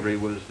 Miss Avery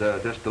was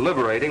just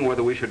deliberating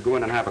whether we should go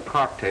in and have a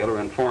cocktail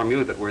or inform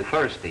you that we're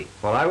thirsty.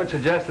 Well, I would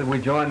suggest that we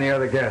join the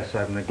other guests.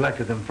 I've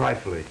neglected them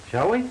frightfully.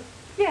 Shall we?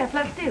 Yes,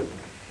 let's do.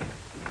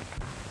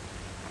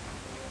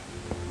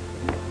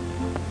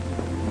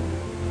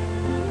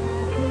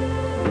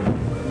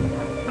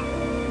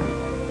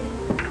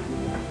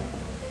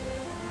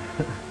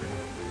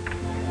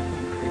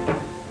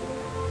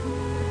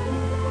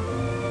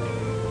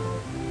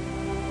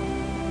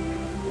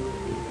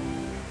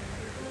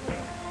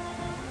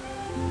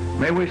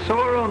 May we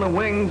soar on the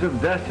wings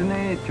of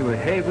destiny to a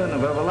haven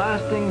of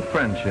everlasting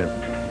friendship,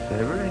 Miss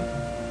Avery.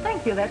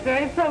 Thank you. That's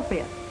very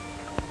appropriate.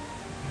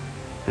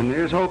 And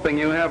here's hoping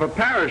you have a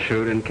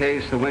parachute in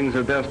case the wings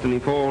of destiny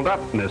fold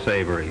up, Miss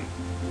Avery.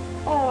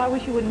 Oh, I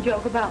wish you wouldn't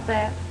joke about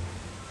that.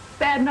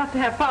 Bad enough to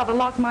have Father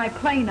lock my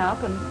plane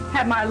up and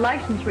have my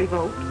license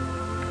revoked.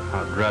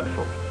 How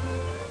dreadful.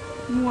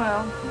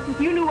 Well,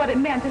 if you knew what it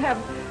meant to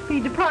be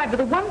deprived of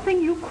the one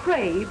thing you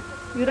crave,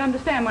 you'd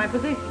understand my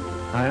position.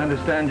 I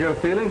understand your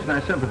feelings and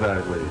I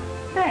sympathize with you.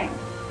 Thanks.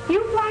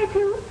 You fly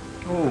too?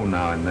 Oh,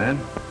 now and then.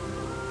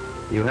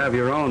 You have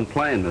your own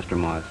plane, Mr.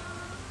 Moss.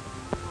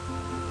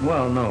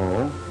 Well,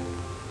 no.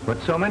 But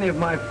so many of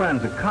my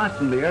friends are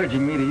constantly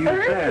urging me to use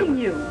theirs. Urging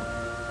you?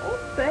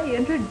 Oh, say,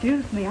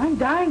 introduce me. I'm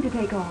dying to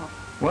take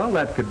off. Well,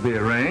 that could be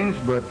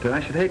arranged, but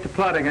I should hate to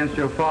plot against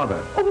your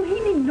father. Oh,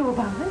 he needn't know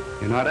about it.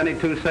 You're not any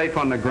too safe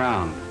on the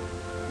ground.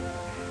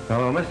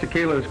 Oh, Mr.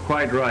 Keeler's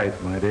quite right,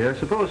 my dear.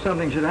 Suppose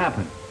something should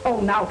happen. Oh,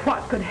 now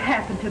what could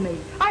happen to me?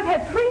 I've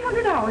had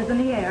 300 hours in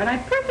the air, and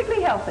I'm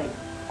perfectly healthy.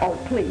 Oh,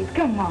 please,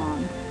 come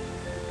on.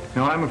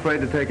 No, I'm afraid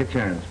to take a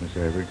chance, Miss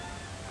Avery.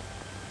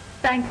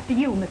 Thanks to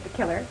you, Mr.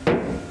 Killer.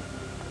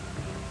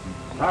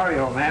 Sorry,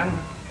 old man,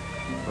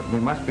 but we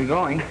must be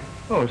going.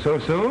 Oh, so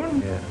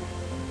soon? Yeah.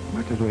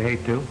 Much as we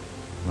hate to.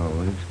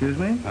 Oh, excuse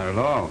me? Not at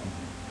all.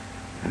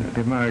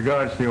 Give my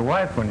regards to your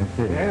wife when you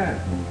see her. Yeah.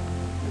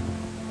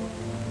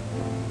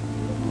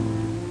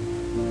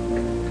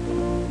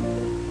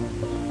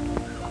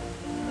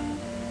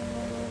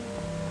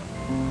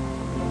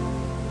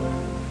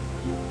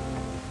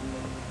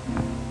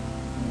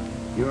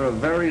 You're a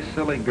very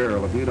silly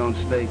girl if you don't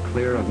stay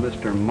clear of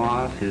Mr.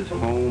 Moss, his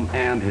home,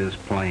 and his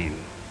plane.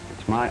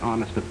 It's my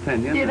honest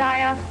opinion. Did I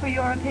ask for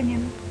your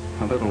opinion?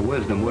 A little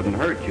wisdom wouldn't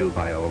hurt you,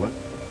 Viola.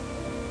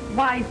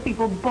 Wise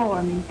people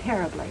bore me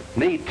terribly.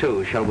 Me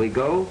too. Shall we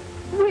go?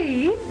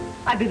 We?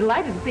 I'd be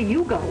delighted to see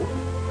you go.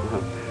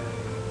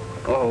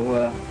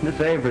 Miss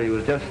Avery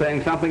was just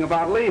saying something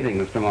about leaving,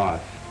 Mr.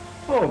 Moss.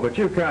 Oh, but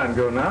you can't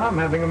go now. I'm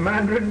having a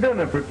Mandarin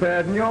dinner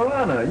prepared in your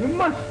honor. You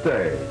must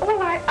stay. Well,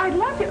 I'd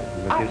love to.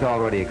 But she's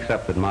already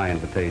accepted my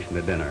invitation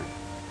to dinner.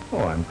 Oh,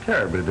 I'm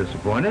terribly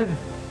disappointed.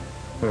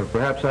 Or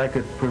perhaps I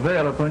could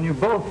prevail upon you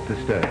both to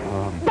stay.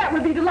 That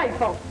would be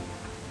delightful.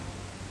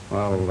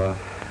 Well,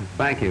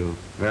 thank you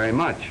very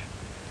much.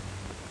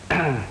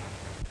 Well,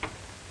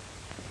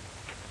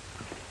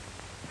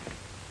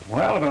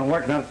 I've been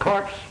working on a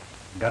corpse.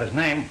 Got his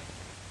name.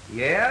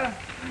 Yeah?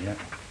 Yeah.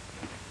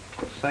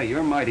 Say,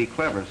 you're mighty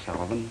clever,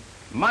 Sullivan.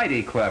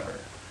 Mighty clever.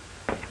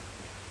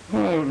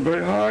 Well, it was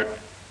very hard.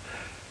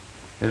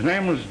 His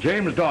name was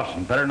James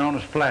Dawson, better known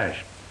as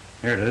Flash.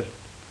 Here it is.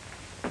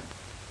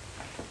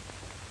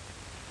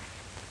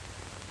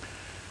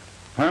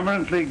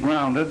 Permanently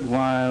grounded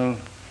while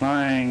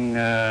flying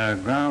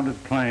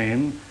grounded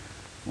plane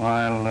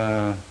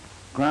while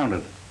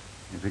grounded.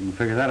 If you can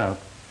figure that out.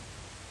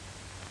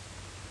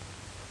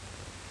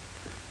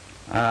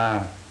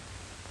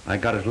 I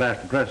got his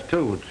last address,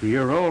 too. It's a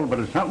year old, but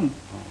it's something.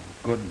 Oh,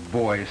 good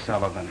boy,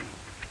 Sullivan.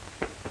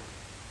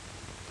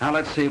 Now,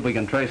 let's see if we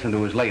can trace him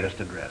to his latest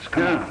address.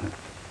 Come on.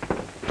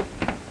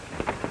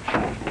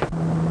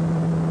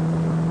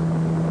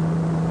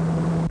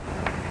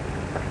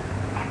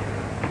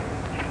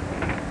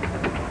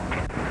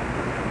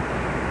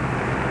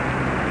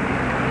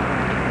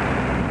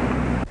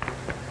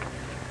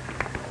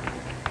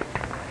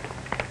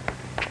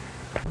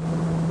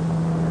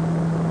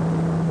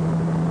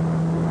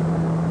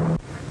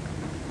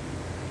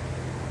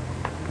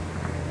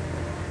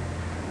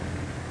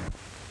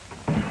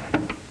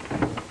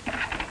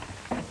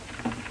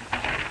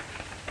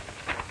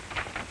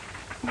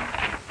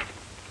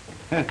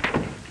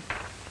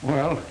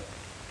 Well,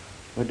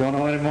 we don't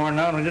know any more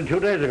now than we did 2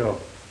 days ago.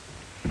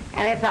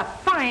 And it's a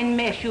fine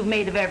mess you've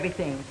made of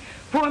everything.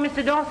 Poor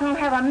Mr. Dawson will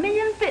have a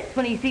million fits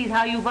when he sees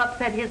how you've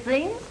upset his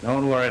things.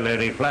 Don't worry,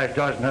 lady. Flash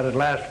Dawson had his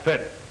last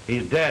fit.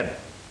 He's dead.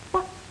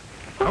 What?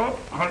 Oh,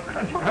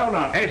 hold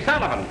on. Hey,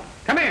 Sullivan,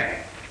 come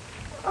here.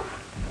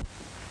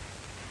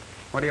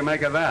 What do you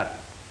make of that?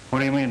 What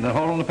do you mean, the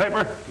hole in the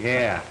paper?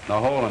 Yeah, the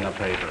hole in the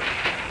paper.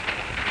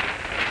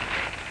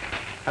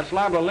 That's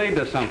liable to lead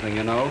to something,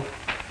 you know.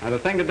 Now, the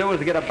thing to do is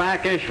to get a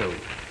back issue.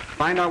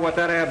 Find out what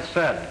that ad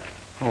said.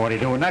 Well, what do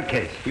you do in that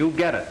case? You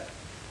get it.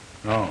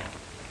 Oh.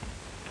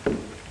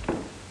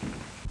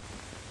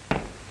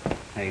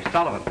 Hey,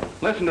 Sullivan,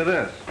 listen to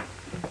this.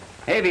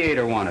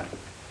 Aviator wanted.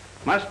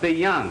 Must be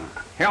young,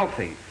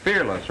 healthy,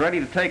 fearless, ready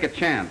to take a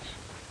chance.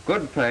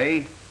 Good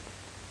pay.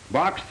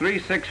 Box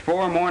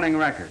 364, Morning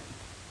Record.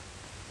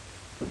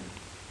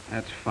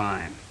 That's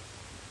fine.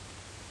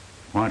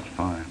 What's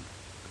fine?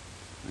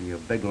 You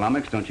big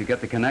lummox, don't you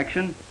get the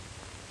connection?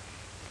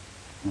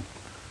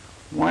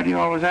 Why do you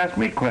always ask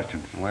me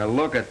questions? Well,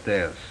 look at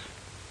this.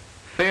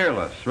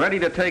 Fearless, ready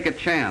to take a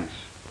chance.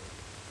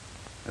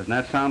 Doesn't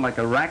that sound like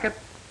a racket?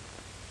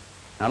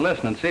 Now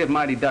listen and see if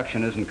my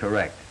deduction isn't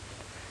correct.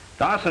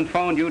 Dawson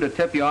phoned you to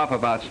tip you off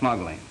about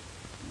smuggling.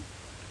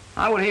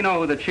 How would he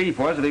know who the chief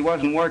was if he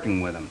wasn't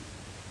working with him?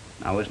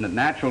 Now, isn't it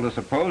natural to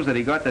suppose that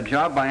he got the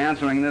job by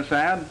answering this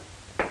ad?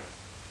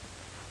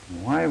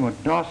 Why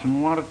would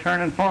Dawson want to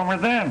turn informer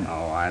then?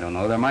 Oh, I don't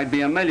know. There might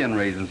be a million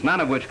reasons,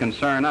 none of which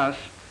concern us.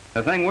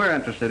 The thing we're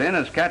interested in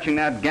is catching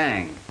that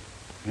gang.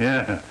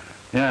 Yeah,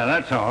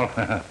 that's all.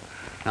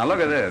 Now, look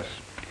at this.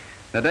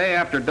 The day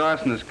after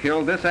Dawson is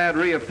killed, this ad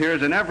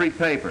reappears in every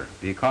paper.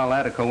 Do you call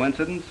that a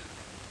coincidence?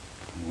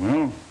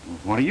 Well,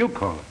 what do you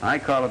call it? I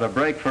call it a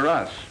break for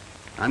us.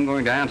 I'm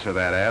going to answer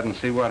that ad and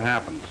see what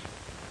happens.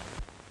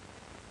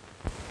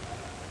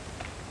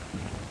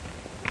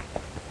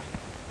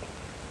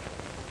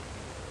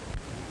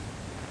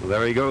 Well,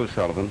 there he goes,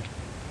 Sullivan.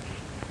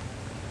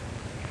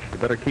 You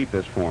better keep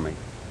this for me.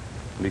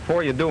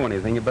 Before you do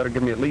anything, you better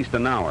give me at least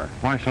an hour.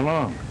 Why so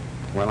long?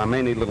 Well, I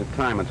may need a little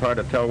time. It's hard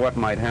to tell what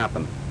might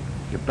happen.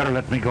 You better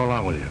let me go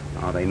along with you.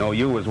 Oh, they know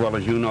you as well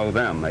as you know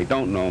them. They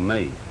don't know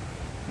me.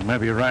 Well,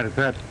 maybe you're right at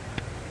that.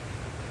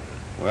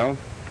 Well,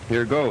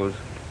 here goes.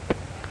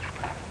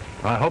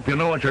 I hope you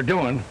know what you're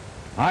doing.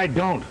 I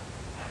don't.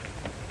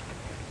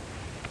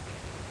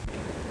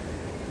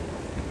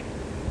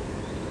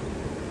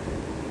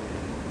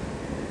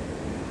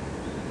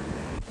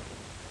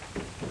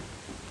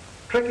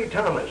 Tricky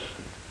Thomas.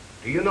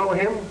 Do you know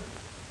him?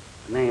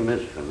 The name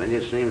is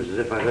familiar. Seems as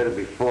if I heard it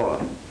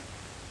before.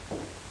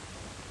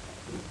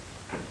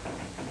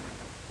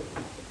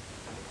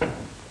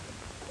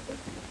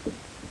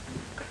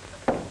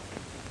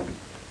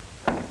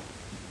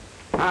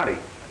 Howdy.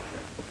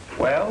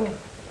 Well,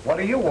 what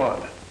do you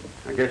want?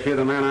 I guess you're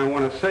the man I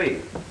want to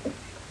see.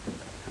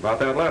 About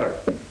that letter.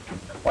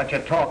 What you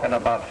talking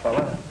about,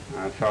 fella?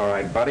 That's all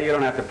right, buddy. You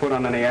don't have to put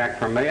on any act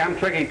for me. I'm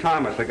Tricky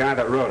Thomas, the guy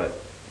that wrote it.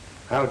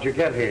 How'd you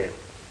get here?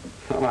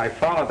 Well, I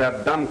followed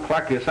that dumb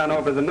cluck you sent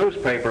over to the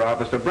newspaper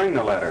office to bring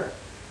the letter.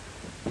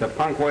 It's a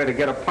punk way to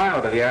get a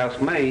pilot, if you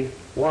ask me.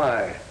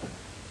 Why?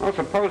 Well,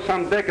 suppose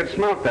some dick had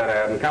smelt that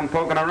ad and come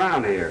poking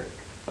around here.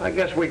 I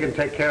guess we can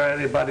take care of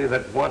anybody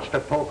that wants to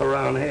poke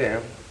around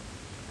here.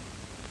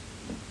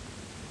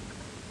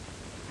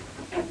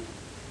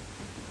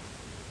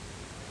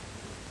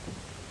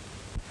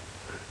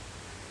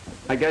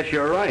 I guess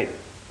you're right.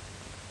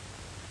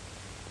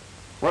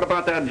 What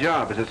about that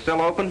job? Is it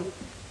still open?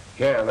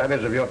 Yeah, that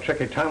is if you're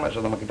Tricky Thomas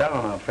of the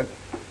McDowell outfit.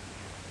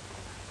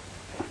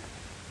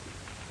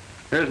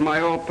 Here's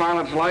my old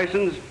pilot's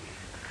license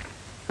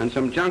and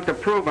some junk to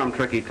prove I'm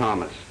Tricky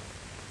Thomas.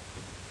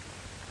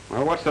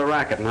 Well, what's the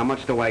racket and how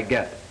much do I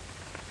get?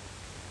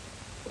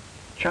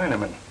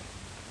 Chinaman.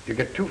 You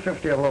get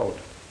 $2.50 a load.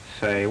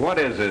 Say, what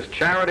is this,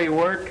 charity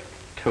work?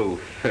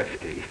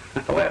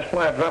 $2.50. The last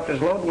flyer dropped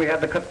his load and we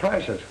had to cut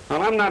prices.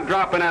 Well, I'm not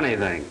dropping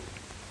anything.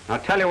 I'll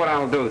tell you what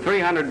I'll do.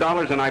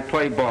 $300 and I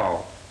play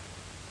ball.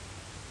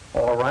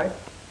 All right.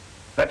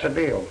 That's a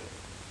deal.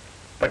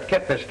 But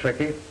get this,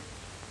 Tricky.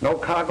 No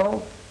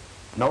cargo,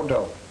 no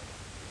dough.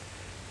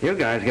 You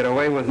guys get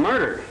away with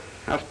murder.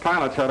 Us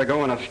pilots ought to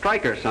go on a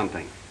strike or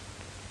something.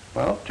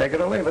 Well, take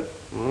it or leave it.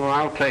 Oh,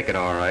 I'll take it,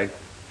 all right.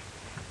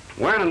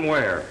 When and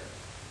where?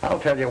 I'll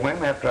tell you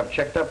when after I've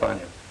checked up on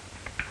you.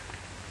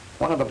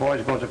 One of the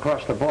boys goes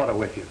across the border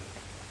with you,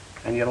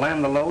 and you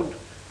land the load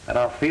at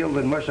our field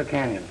in Mercer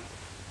Canyon.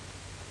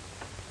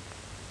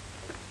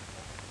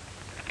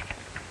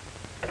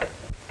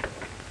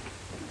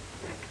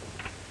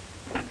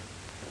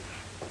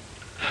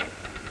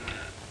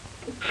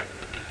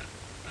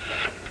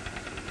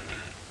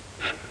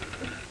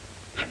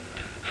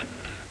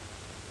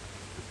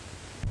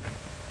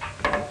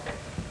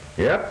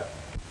 Yep.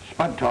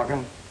 Spud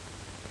talking.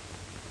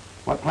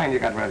 What plane you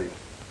got ready?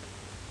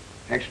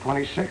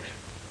 X-26?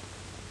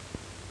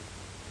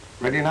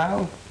 Ready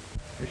now?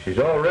 If she's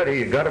all ready,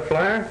 you got a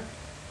flyer?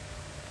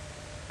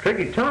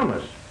 Tricky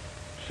Thomas.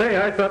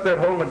 Say, I thought that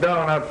whole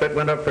McDowell outfit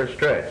went up for a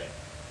stretch.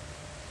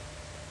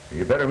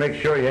 You better make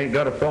sure you ain't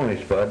got a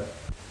phony, Spud.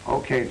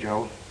 Okay,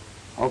 Joe.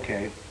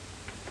 Okay.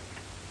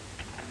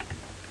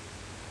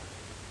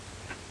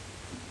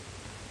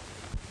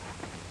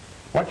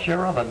 What's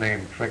your other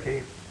name,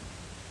 Tricky?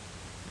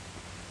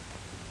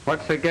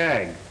 What's the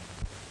gag?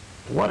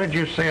 What did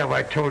you say if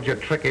I told you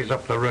Tricky's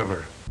up the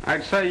river?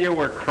 I'd say you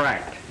were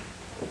cracked.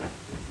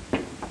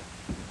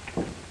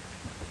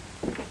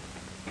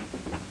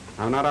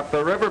 I'm not up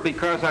the river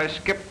because I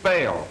skipped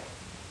bail.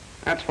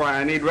 That's why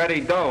I need ready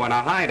dough and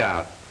a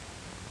hideout.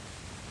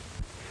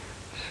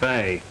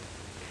 Say,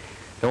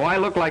 do I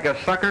look like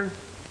a sucker?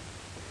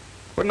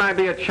 Wouldn't I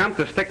be a chump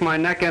to stick my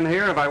neck in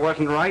here if I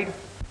wasn't right?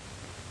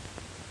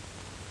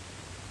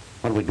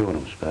 What are we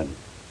doing, Spud?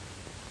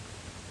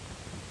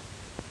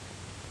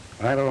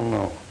 I don't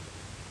know.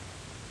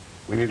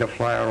 We need a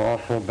flyer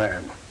awful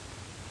bad.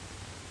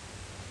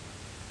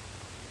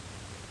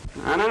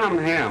 And I'm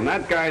him.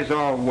 That guy's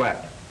all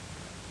wet.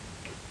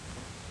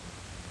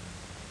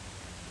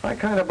 I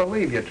kind of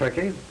believe you,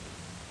 Tricky.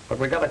 But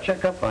we got to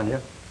check up on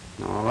you.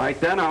 All right,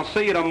 then. I'll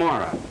see you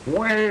tomorrow.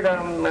 Wait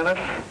a minute.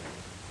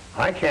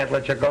 I can't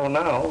let you go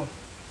now.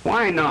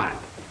 Why not?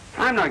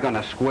 I'm not going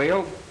to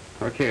squeal.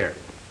 Look here.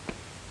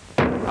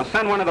 I'll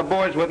send one of the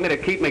boys with me to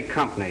keep me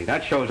company.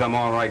 That shows I'm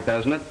all right,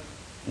 doesn't it?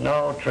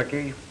 No,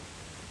 Tricky.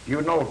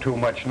 You know too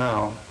much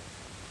now.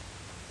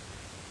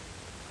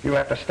 You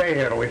have to stay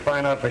here till we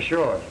find out for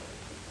sure.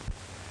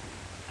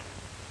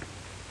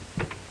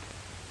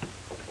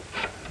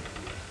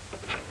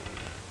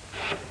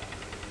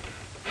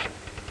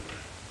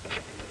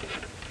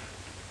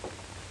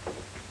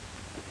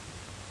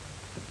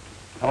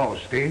 Hello,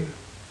 Steve.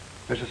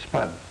 This is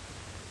Spud.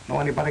 Know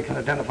anybody can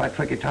identify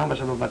Tricky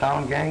Thomas of the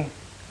Down gang?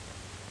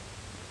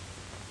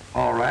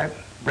 All right.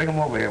 Bring him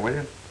over here, will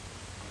you?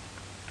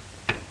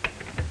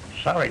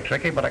 Sorry,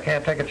 Tricky, but I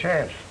can't take a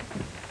chance.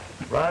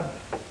 Rod,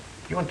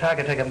 you and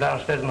Tiger take him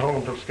downstairs and hold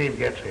him till Steve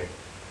gets here.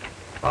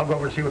 I'll go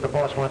over and see what the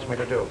boss wants me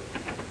to do.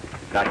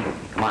 Gotcha.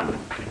 Come on.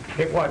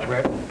 Keep watch,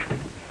 Red.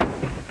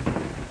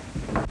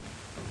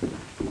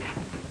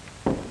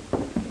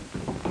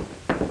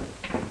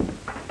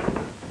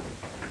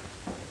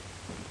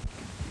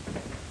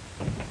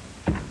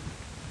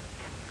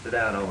 Sit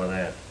down over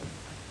there.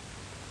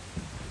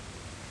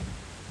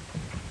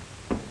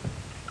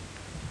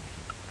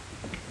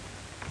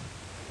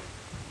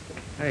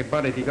 Hey,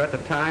 buddy, have you got the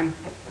time?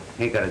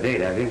 Ain't got a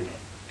date, have you?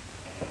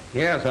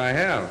 Yes, I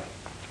have.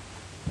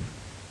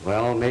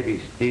 Well,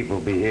 maybe Steve will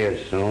be here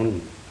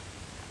soon.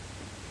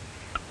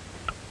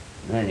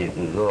 Then you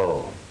can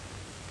go.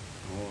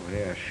 Oh,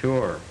 yeah,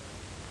 sure.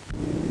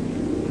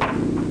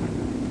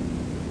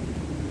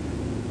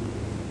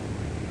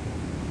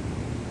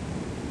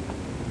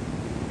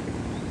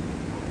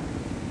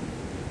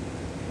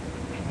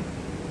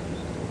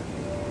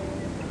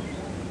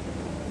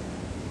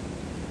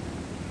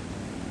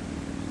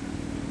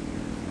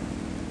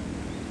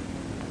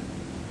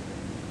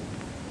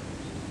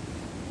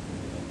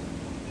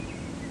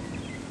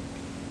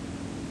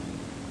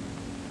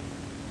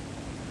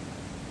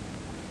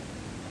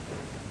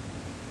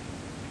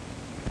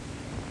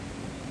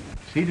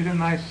 Seated in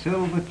my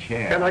silver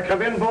chair. Can I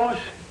come in, boss?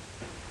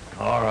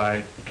 All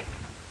right.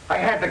 I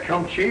had to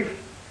come, Chief.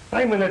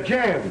 I'm in a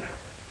jam.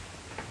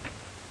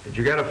 Did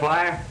you get a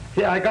flyer?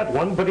 Yeah, I got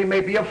one, but he may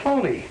be a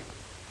phony.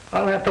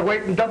 I'll have to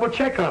wait and double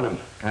check on him.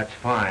 That's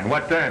fine.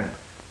 What then?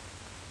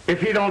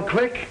 If he don't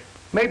click,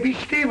 maybe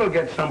Steve will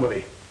get somebody.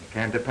 You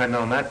can't depend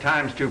on that.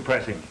 Time's too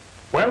pressing.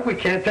 Well, we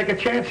can't take a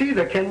chance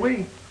either, can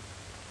we?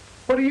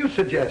 What do you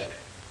suggest?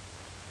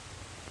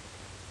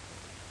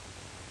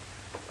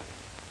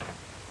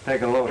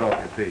 Take a load off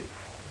your feet.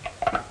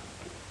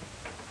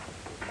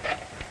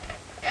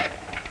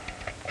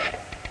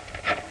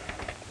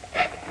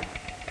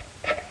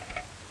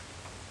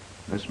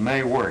 This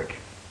may work.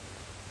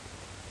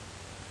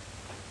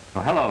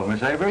 Oh, hello,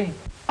 Miss Avery.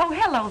 Oh,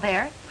 hello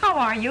there. How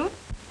are you?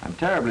 I'm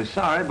terribly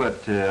sorry,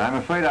 but I'm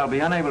afraid I'll be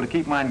unable to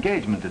keep my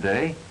engagement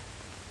today.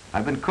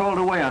 I've been called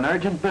away on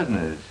urgent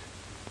business.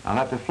 I'll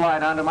have to fly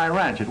down to my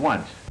ranch at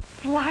once.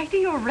 Fly to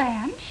your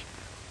ranch?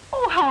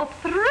 Oh, how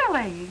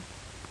thrilling.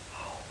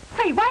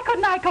 Say, why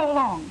couldn't I go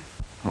along?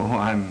 Oh,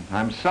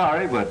 I'm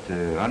sorry, but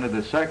under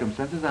the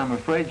circumstances, I'm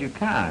afraid you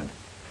can't.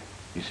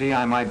 You see,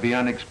 I might be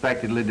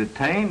unexpectedly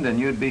detained,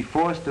 and you'd be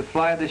forced to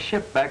fly the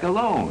ship back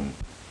alone.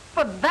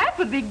 But that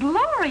would be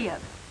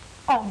glorious.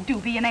 Oh, do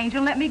be an angel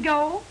and let me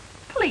go.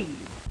 Please.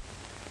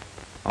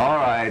 All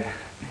right.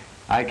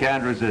 I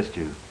can't resist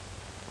you.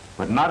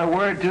 But not a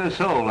word to a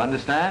soul,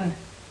 understand?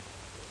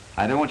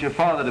 I don't want your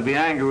father to be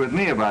angry with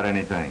me about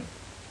anything.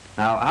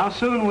 Now, how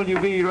soon will you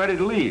be ready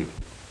to leave?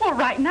 Well,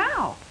 right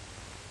now.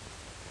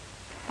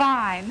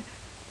 Fine.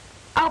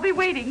 I'll be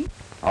waiting.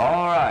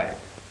 All right.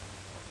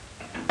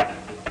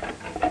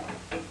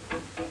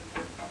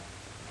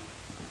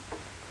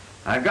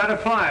 I've got a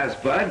flyer,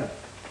 Spud.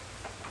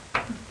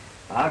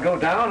 I'll go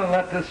down and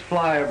let this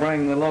flyer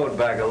bring the load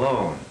back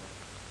alone.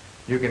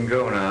 You can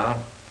go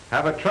now.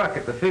 Have a truck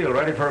at the field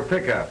ready for a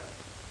pickup.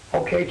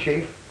 Okay,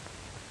 Chief.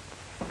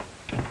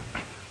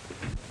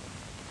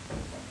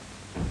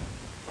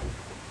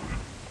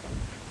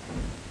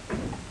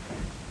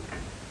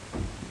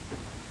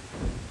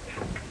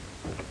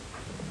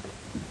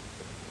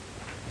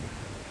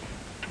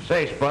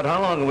 Say, Spud,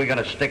 how long are we going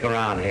to stick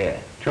around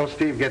here? Till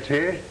Steve gets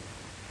here.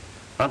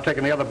 I'm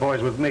taking the other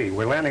boys with me.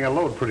 We're landing a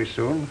load pretty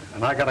soon,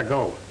 and I gotta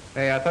go.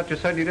 Hey, I thought you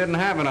said you didn't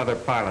have another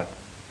pilot.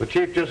 The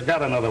chief just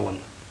got another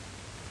one.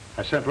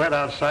 I sent Red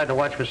outside to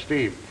watch for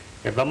Steve.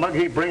 If the mug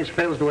he brings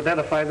fails to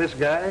identify this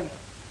guy,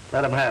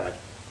 let him have it.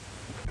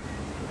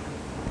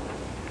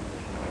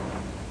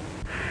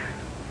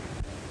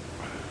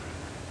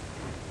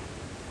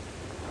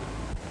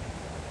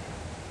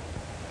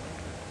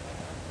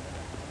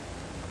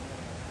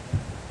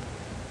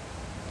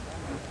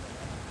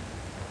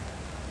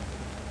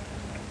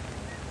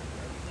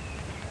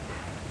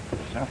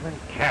 Something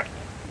cat.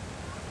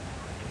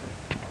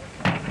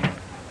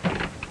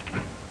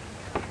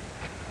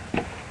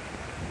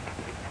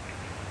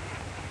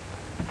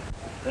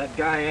 That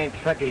guy ain't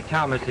Tricky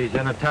Thomas. He's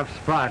in a tough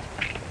spot.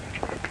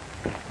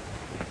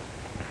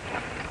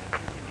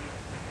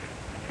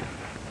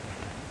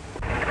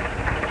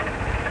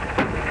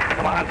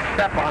 Come on,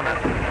 step on it.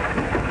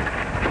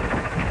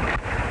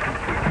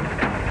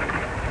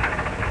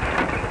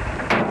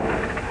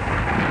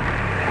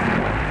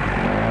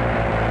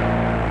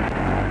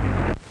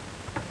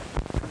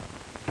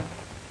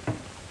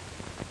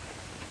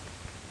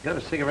 You got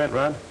a cigarette,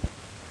 Ron?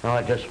 No,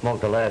 I just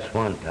smoked the last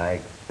one,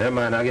 Tig. Never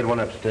mind, I'll get one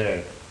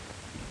upstairs.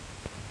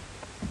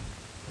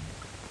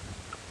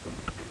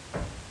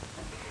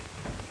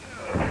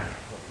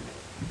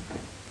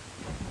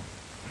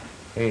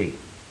 Hey,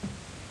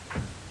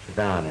 sit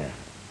down there.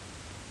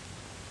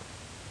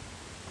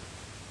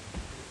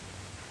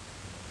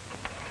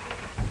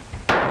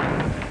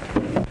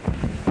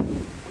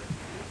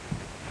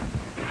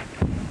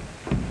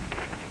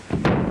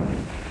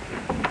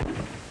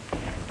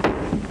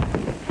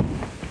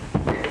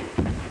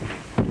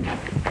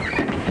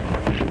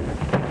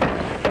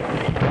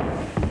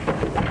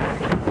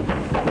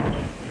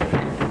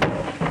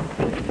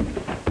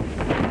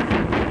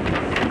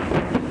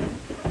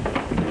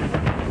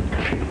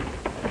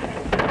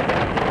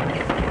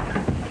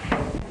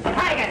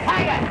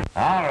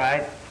 All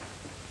right.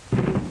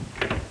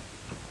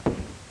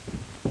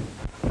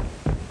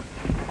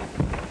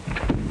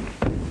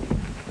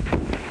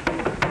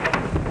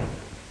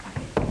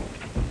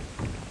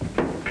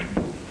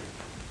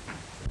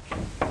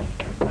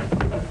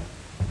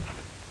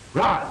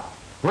 Rod,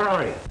 where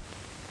are you?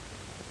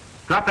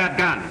 Drop that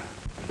gun.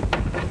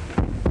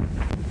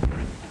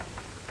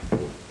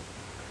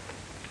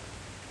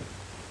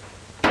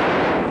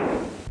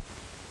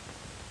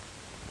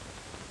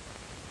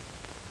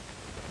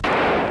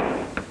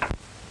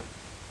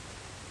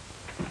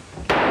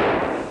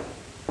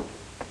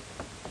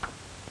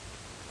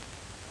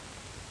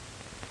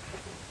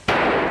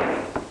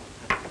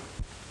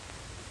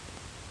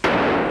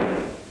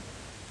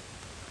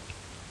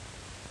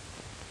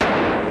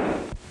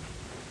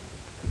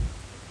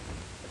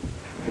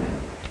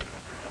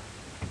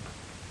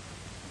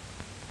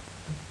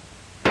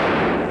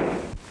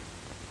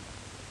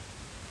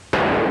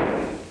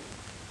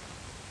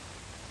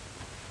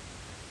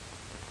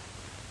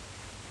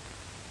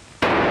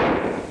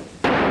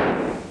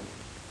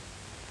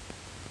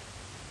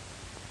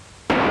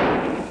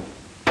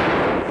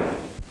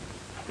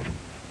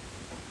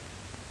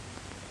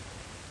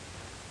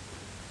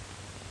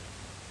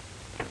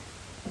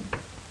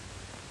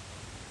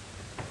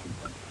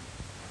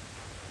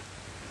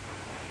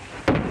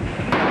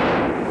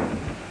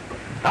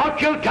 Don't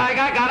shoot, Tig.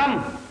 I got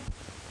him.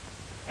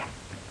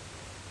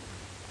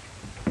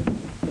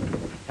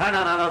 Turn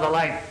on another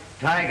light,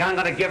 Tig. I'm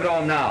going to give it to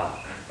him now.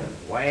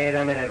 Wait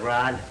a minute,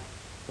 Rod.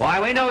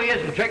 Why, we know he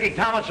isn't Tricky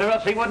Thomas, or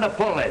else he wouldn't have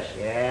pulled this.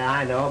 Yeah,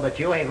 I know, but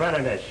you ain't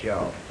running this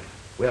show.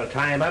 We'll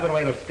tie him up and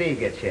wait till Steve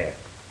gets here.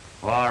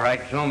 All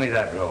right, throw me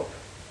that rope.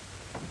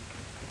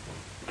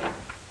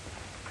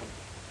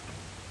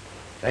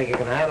 Think you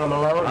can handle him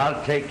alone?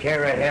 I'll take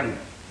care of him.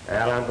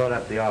 Well, I'm going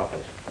up to the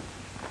office.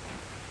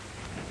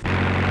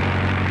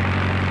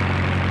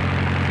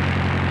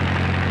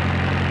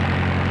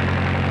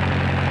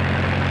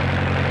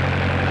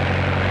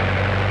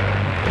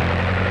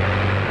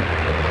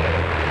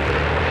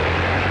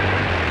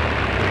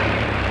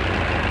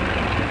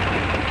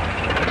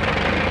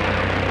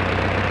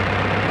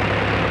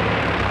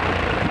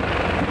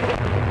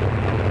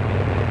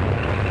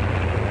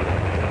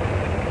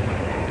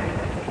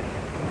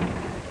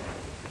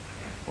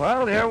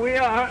 Well, here we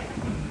are.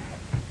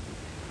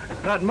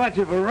 Not much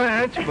of a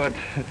ranch, but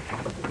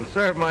it'll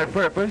serve my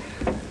purpose.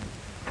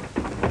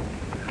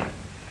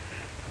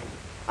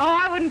 Oh,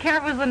 I wouldn't care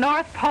if it was the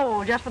North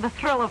Pole, just for the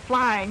thrill of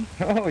flying.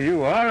 Oh,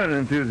 you are an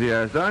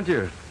enthusiast, aren't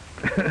you?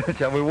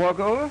 Shall we walk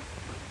over?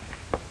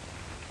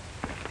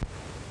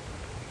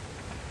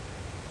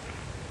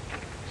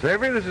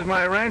 Savory, this is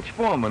my ranch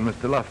foreman,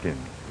 Mr. Lufkin.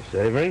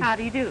 Savory? How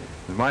do you do?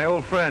 This is my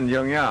old friend,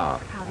 Young Yao.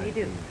 How do you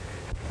do?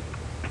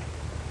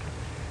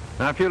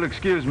 Now, if you'll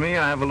excuse me,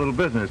 I have a little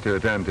business to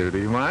attend to. Do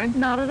you mind?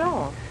 Not at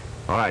all.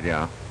 All right,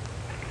 Yao.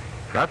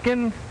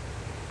 Lufkin,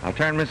 I'll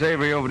turn Miss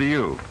Avery over to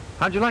you.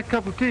 How'd you like a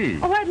cup of tea?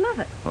 Oh, I'd love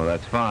it. Oh,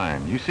 that's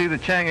fine. You see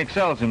that Chang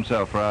excels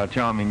himself for our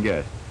charming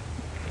guest.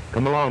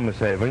 Come along, Miss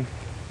Avery.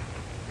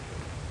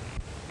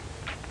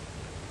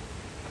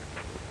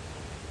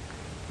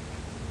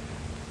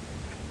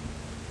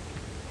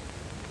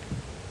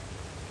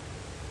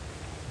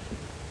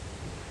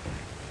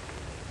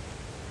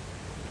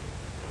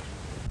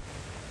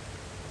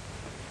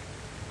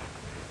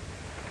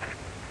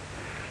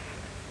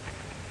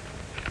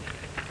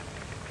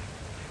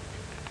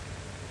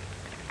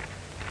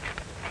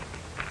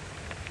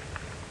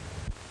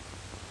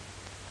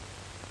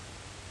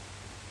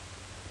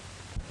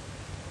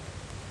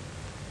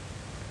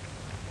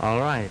 All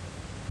right.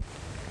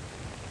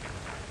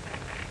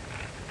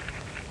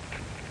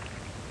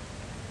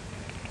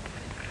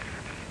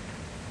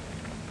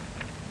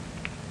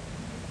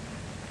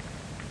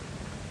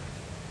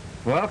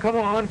 Well, come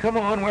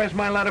on. Where's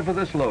my letter for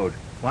this load?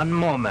 One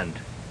moment.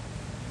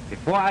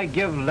 Before I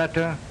give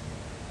letter,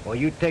 or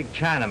you take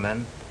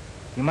Chinaman,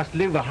 you must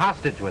leave a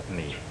hostage with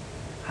me.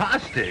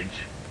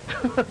 Hostage?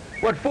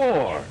 What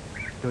for?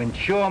 To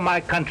insure my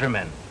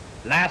countrymen.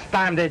 Last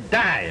time they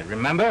died,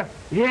 remember?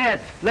 Yes,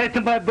 last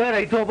time my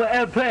brother drove an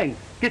airplane.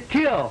 Get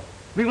killed.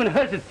 We were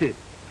hesitate.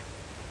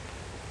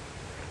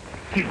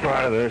 Keep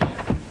out of this.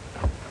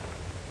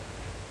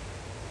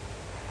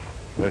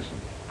 Listen,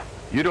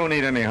 you don't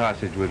need any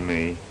hostage with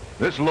me.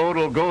 This load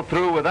will go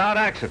through without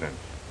accident.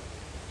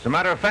 As a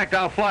matter of fact,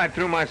 I'll fly it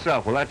through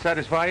myself. Will that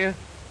satisfy you?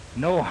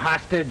 No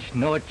hostage,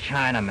 no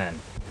Chinaman.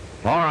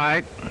 All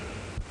right.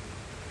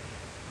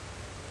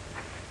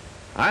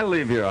 I'll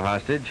leave you a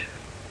hostage.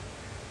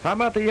 How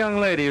about the young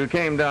lady who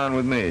came down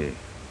with me?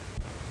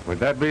 Would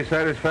that be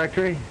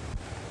satisfactory?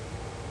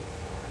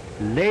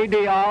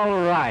 Lady,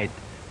 all right.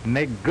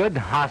 Make good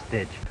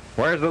hostage.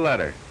 Where's the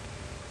letter?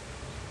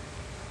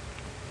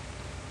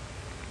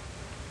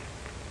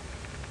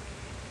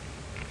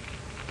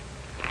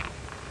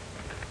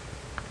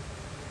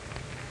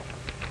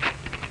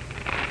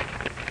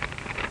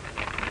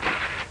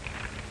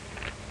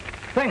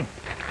 Sing.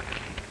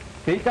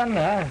 Bị chân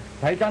hả?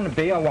 Thấy chân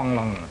bị ở hoàng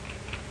lòng.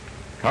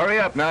 Hurry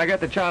up, now get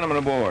the Chinaman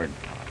aboard.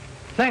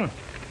 Sing.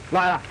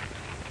 Lại là.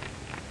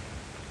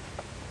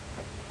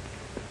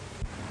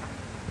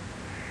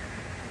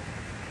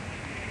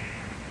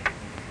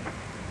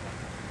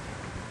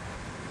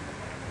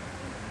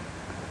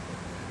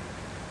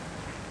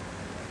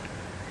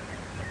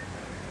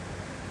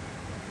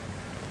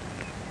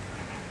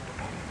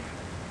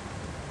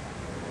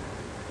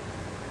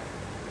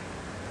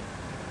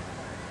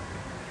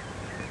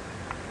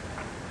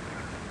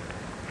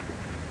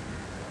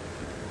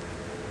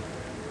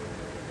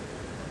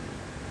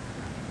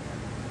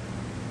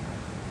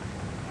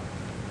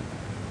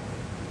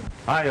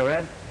 Hi, you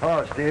Red?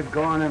 Hello, Steve.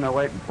 Go on in. I'm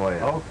waiting for you.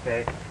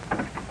 Okay.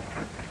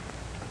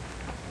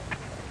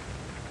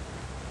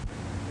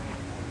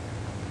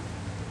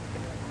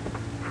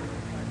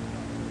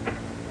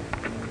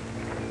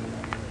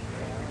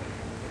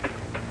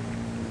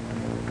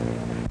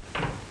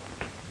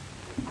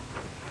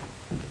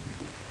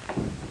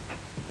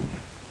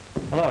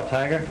 Hello,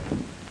 Tiger.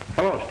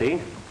 Hello,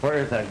 Steve. Where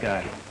is that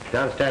guy?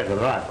 Downstairs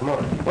with Rod. Come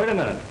on. Wait a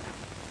minute.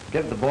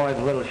 Give the boys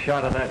a little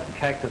shot of that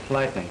cactus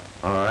lightning.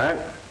 All right.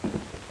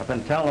 I've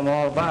been telling them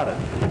all about it.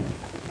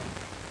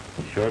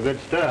 Sure good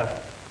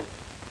stuff.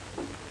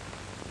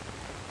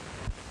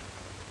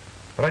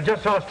 But I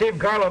just saw Steve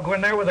Garlow go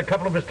in there with a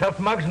couple of his tough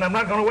mugs, and I'm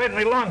not going to wait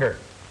any longer.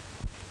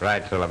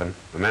 Right, Sullivan.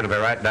 The men will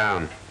be right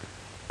down.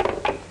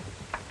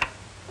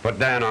 Put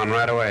Dan on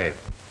right away.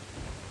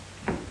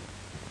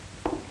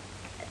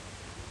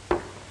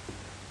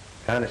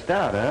 Kind of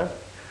stout, huh?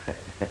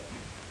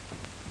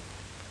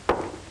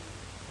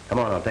 Come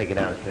on, I'll take you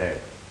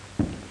downstairs.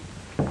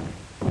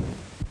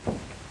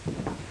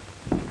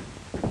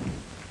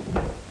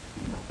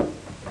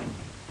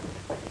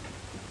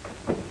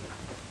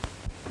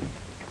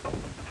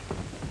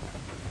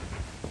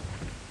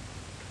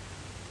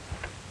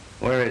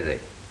 Where is he?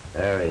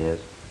 There he is.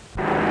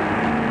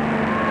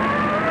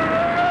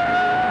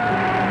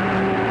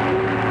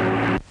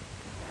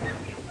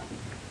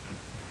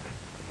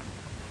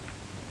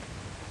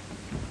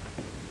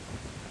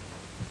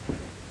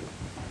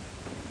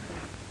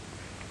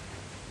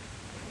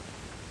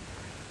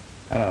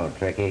 Hello,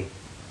 Tricky.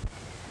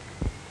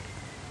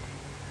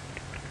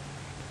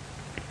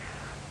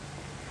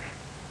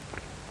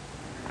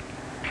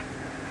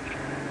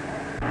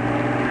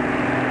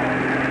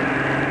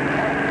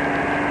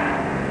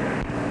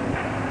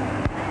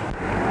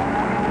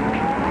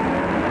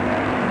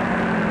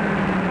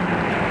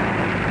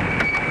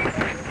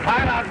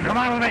 Come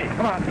on with me.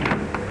 Come on.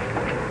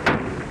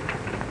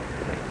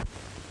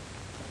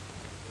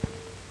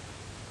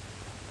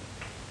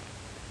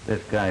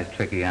 This guy's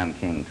Tricky on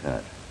King's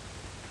Hut.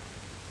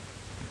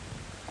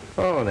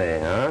 Oh, there,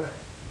 huh?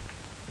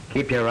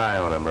 Keep your eye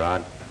on him,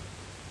 Rod.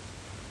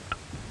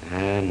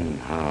 And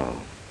how?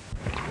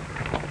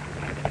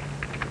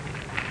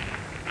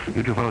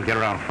 You two fellows get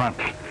around front.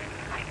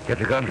 Get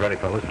your guns ready,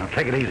 fellas. Now,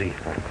 take it easy.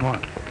 Come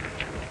on.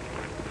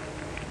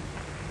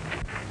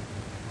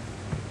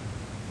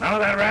 None of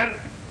that, Red.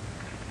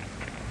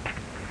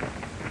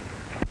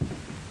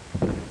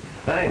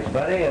 Thanks,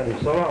 buddy,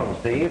 and so long,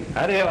 Steve.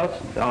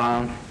 Adios. So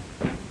long.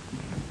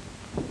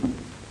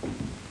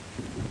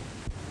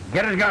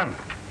 Get his gun.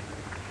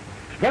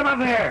 Get him up in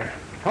the air.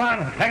 Come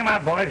on, take him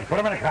out, boys. Put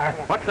him in the car.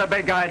 What's the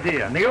big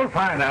idea? You'll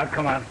find out.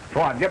 Come on.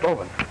 Go on, get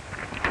moving.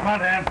 Come on,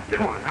 Dan.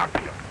 Come on, out.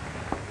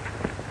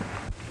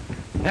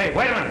 Hey,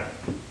 wait a minute.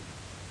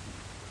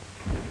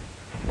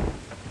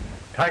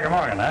 Tiger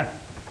Morgan, huh?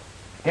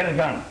 Get his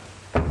gun.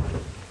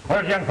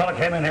 Where's the young fella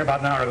came in here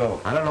about an hour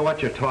ago? I don't know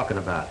what you're talking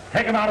about.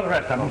 Take him out of the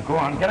rest of them. Go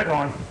on, get it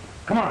going.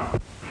 Come on.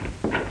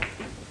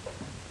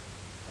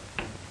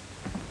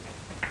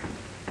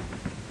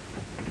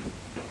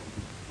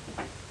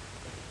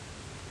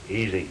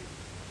 Easy.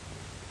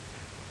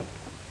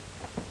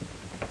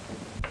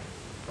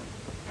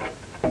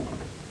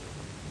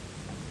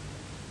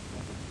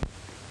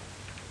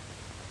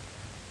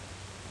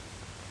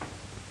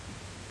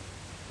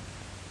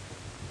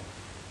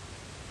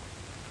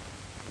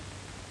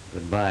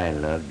 Goodbye,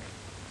 Lug.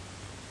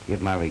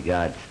 Give my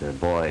regards to the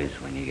boys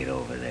when you get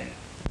over there.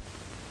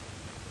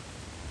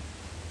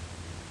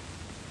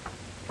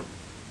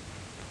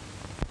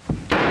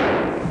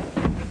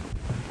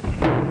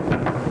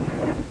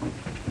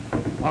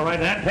 All right,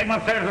 then. Take them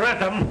upstairs, the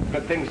rest of them.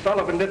 Good thing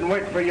Sullivan didn't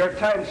wait for your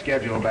time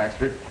schedule,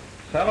 Baxter.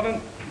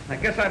 Sullivan, I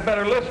guess I'd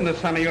better listen to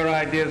some of your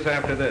ideas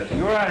after this.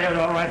 Your idea's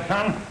all right,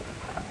 son.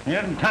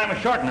 Yeah, time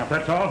is short enough,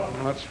 that's all.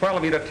 Well, it's swell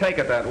of you to take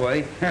it that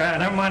way. Yeah,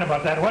 never mind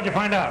about that. What'd you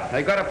find out?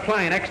 They got a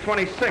plane,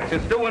 X-26.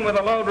 It's due in with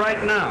a load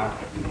right now.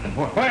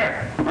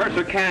 Where?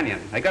 Mercer Canyon.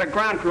 They got a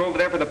ground crew over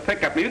there for the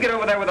pickup. Now, you get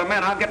over there with the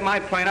men. I'll get my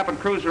plane up and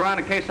cruise around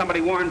in case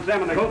somebody warns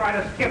them and they try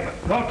to skip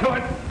it. Go to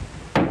it.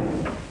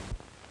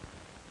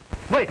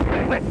 Wait.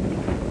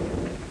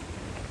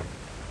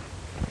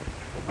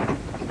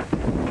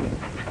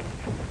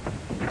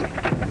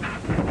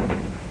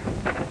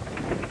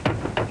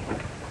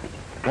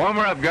 Warm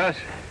her up, Gus.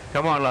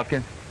 Come on,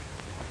 Lufkin.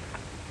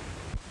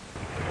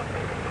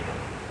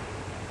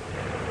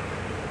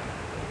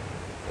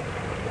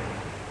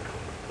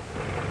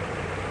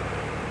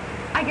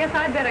 I guess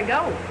I'd better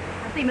go.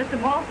 I see Mr.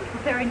 Moss is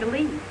preparing to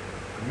leave.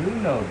 You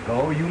no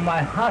go. You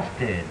my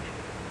hostage.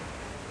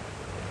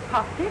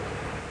 Hostage?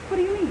 What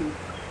do you mean?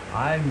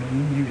 I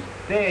mean you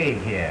stay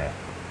here.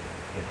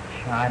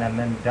 If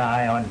Chinamen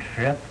die on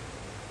trip,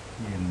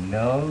 you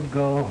no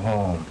go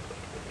home.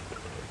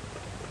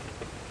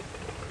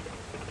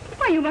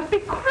 Why, you must be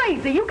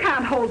crazy. You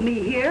can't hold me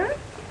here.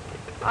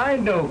 I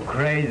no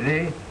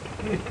crazy.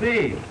 You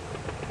see.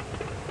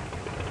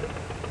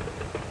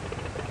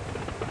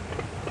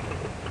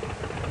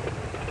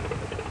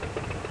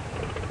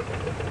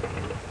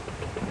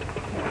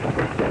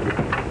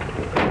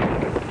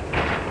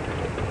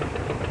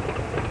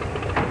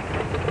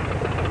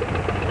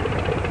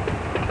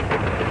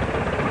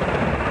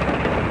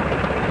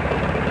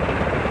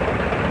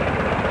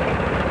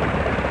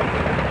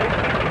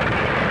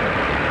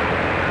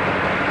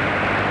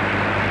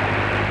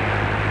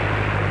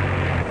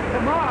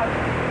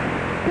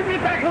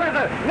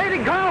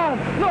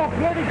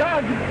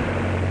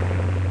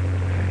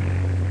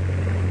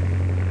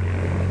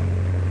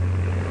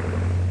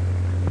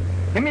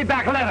 Give me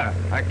back letter.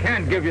 I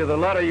can't give you the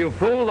letter, you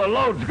fool. The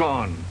load's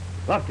gone.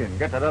 Lufkin,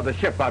 get that other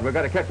ship out. We've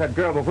got to catch that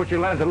girl before she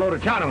lands a load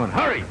of Chinamen.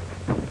 Hurry!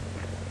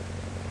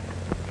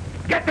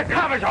 Get the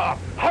covers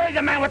off. Hurry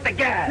the man with the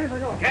gas.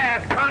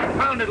 Gas,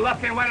 confounded,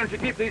 Lufkin. Why don't you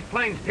keep these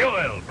planes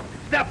fueled?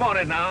 Step on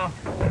it now.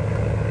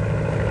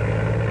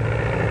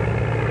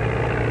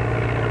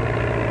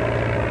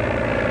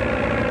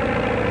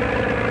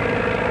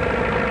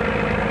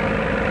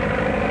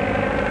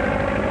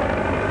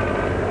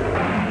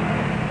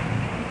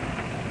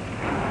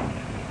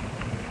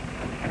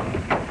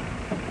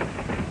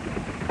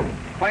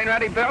 Plane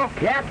ready, Bill?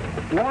 Yep,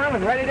 warm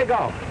and ready to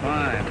go.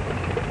 Fine.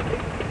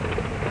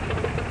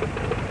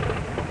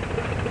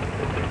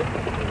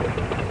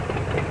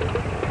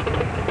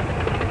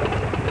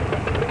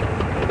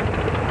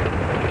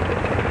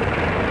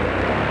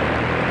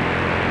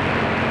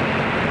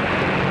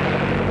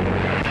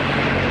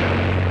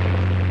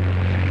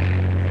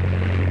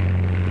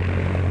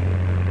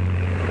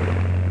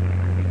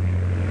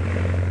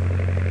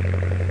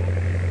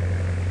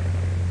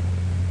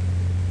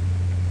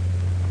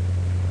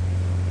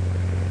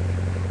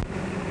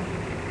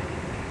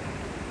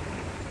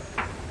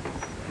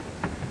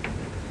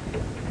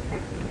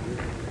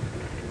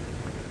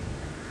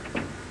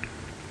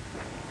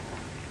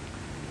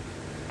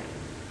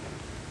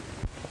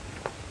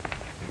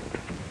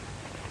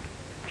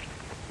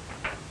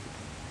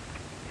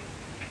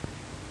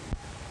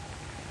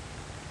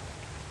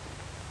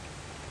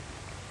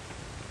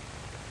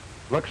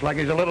 Looks like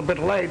he's a little bit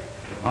late.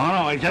 Oh,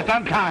 no, he's just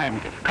on time.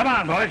 Come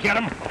on, boys, get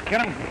him.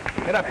 Get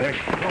him. Get up there.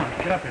 Come on,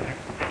 get up here.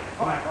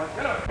 Come on, boys,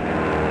 get up.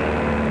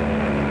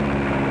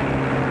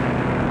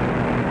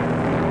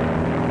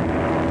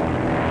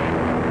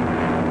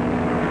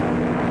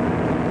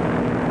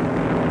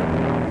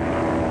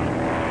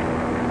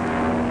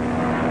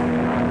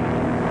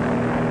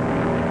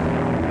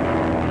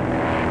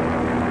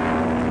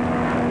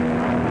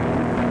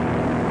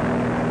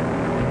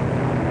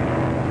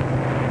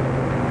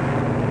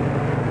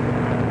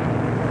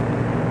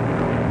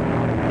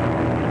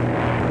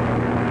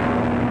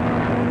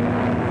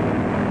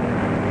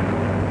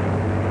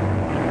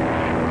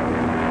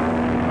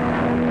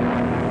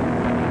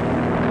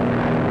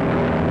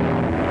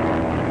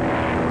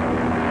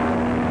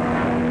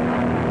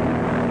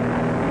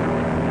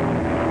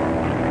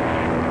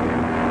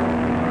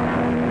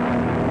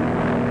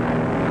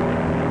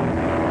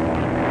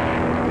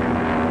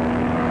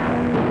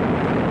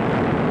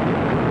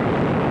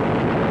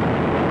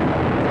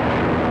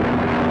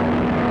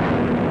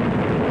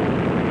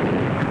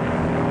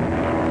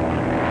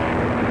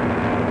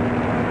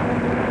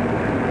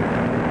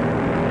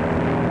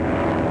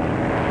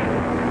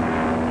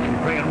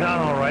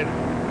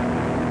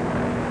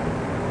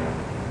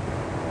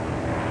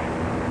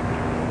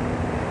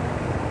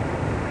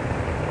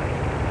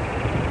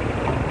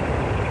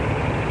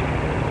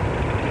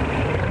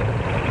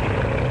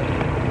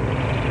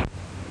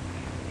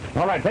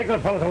 right, take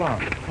those fellas along.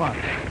 Come on.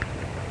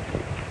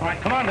 All right,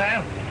 come on,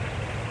 Dan.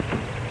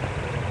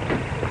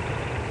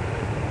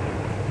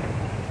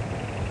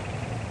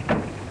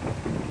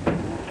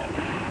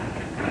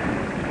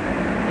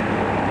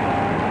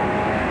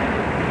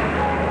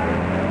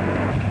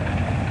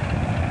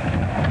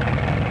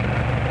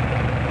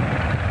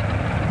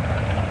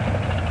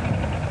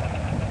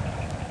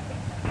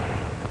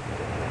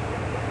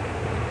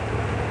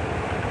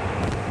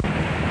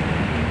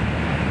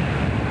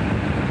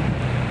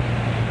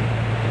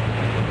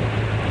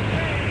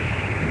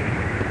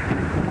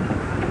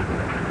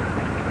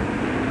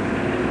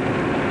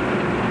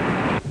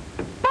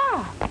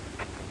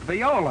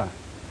 Viola,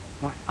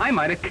 I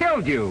might have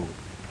killed you.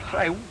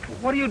 Say,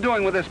 what are you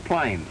doing with this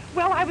plane?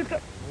 Well, I was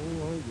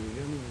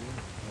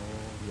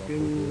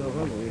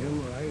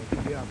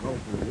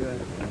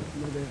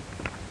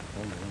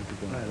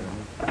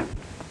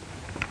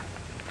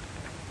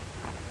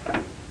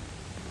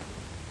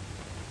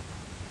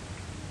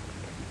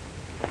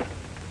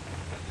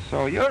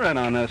So you're in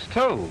on this,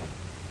 too.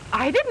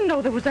 I didn't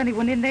know there was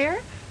anyone in there.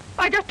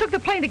 I just took the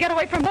plane to get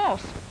away from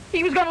Moss.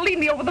 He was going to lead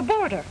me over the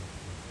border.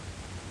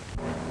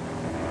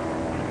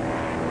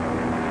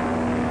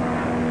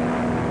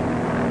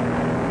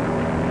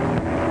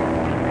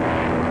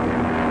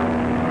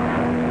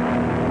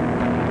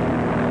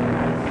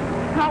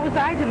 How was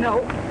I to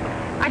know?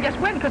 I just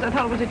went because I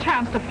thought it was a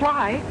chance to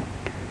fly.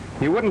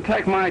 You wouldn't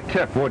take my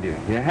tip, would you?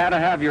 You had to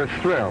have your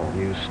thrill,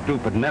 you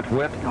stupid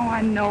nitwit. Oh,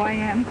 I know I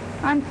am.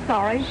 I'm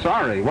sorry.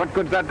 Sorry? What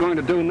good's that going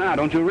to do now?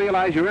 Don't you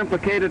realize you're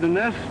implicated in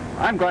this?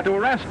 I've got to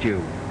arrest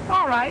you.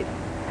 All right.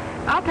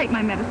 I'll take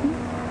my medicine.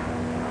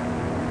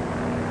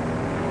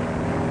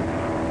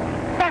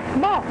 That's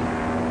Moss.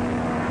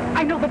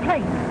 I know the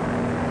plane.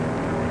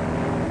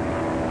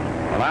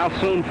 Well, I'll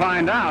soon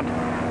find out.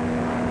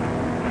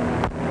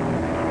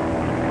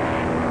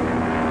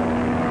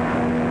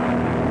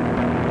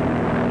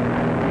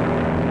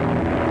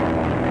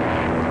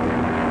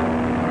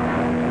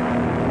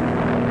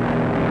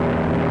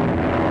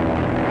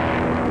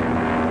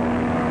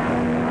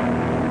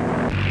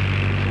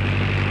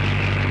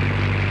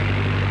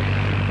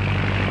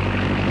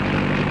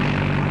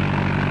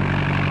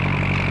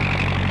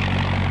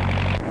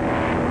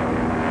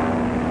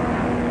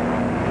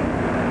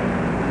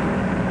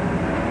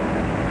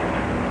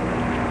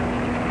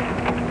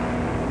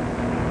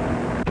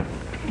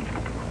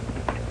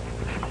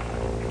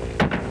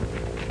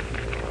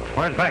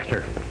 Where's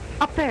Baxter?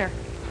 Up there.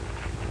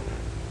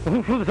 Well,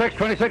 who flew the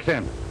X-26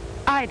 in?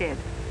 I did.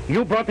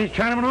 You brought these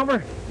Chinamen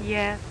over?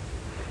 Yes.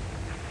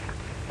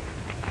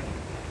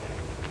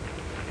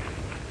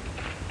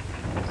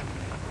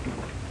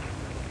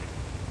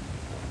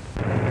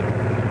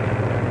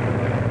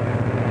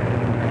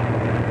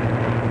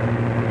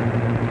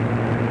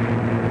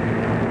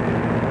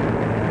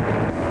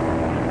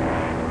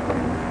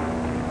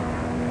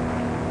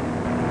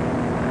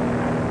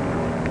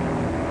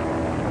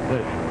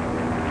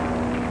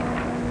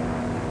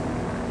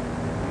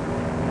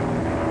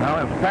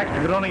 Now, if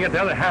Baxter could only get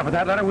the other half of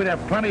that letter, we'd have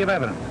plenty of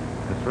evidence.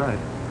 That's right.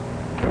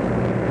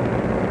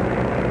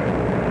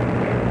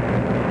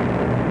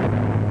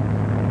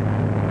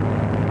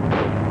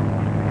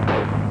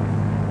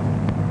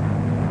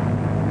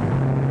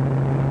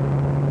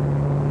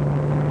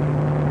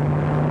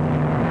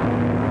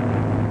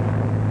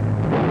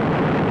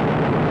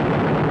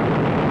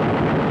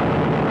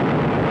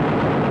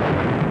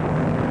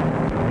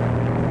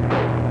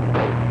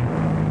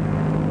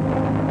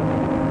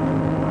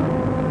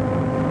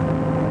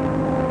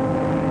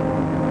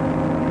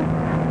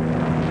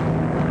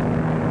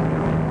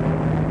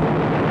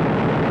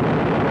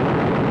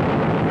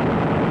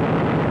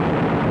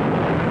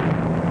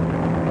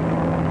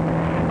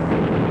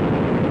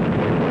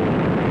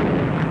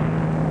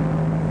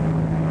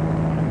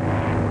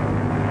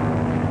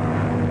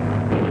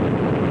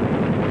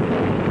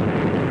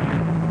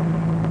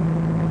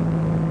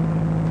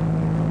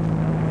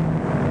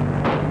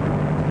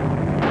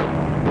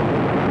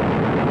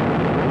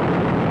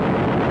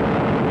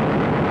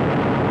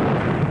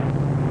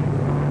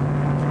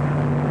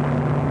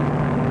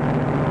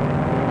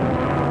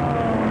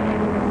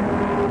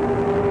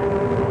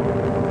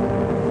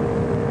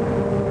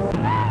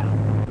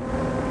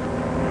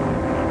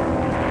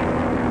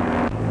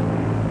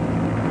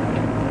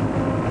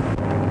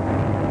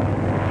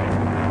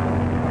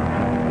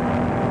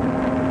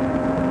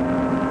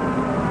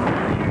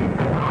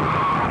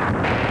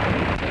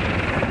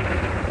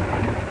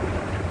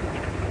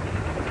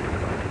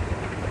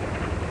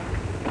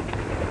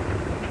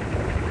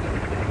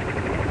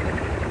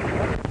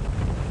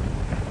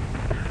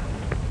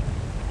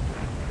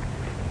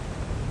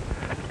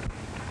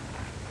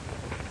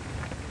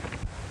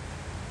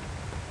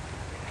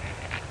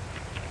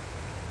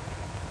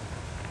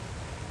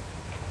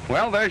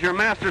 Well, there's your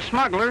master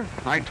smuggler.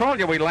 I told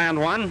you we'd land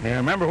one. Yeah,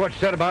 remember what you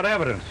said about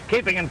evidence.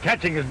 Keeping and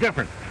catching is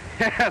different.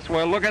 Yes,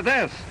 well, look at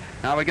this.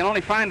 Now, we can only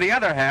find the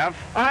other half.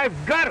 I've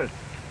got it.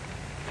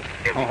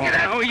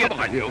 Oh, you...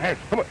 Hey,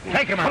 come on.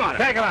 Take him out.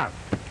 Take him out.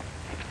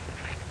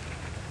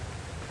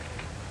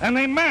 And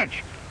they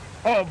match.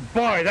 Oh,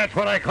 boy, that's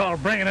what I call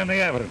bringing in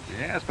the evidence.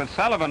 Yes, but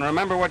Sullivan,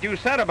 remember what you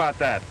said about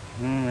that.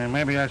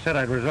 Maybe I said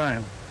I'd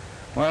resign.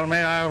 Well,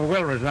 maybe I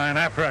will resign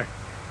after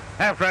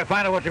I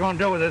find out what you're going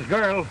to do with this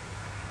girl.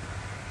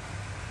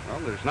 Well,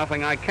 there's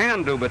nothing I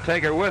can do but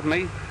take her with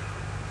me.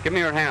 Give me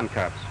your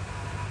handcuffs.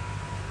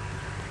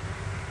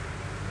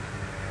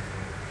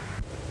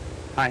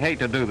 I hate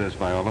to do this,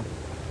 Viola.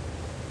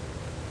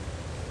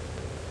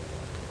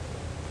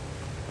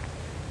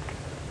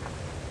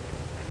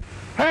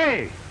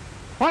 Hey,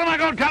 what am I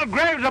going to tell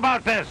Graves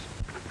about this?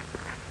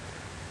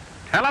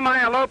 Tell him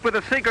I eloped with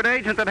a secret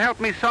agent that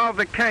helped me solve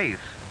the case.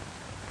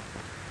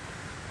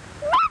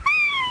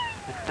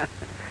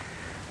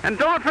 And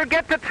don't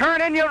forget to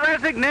turn in your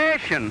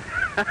resignation.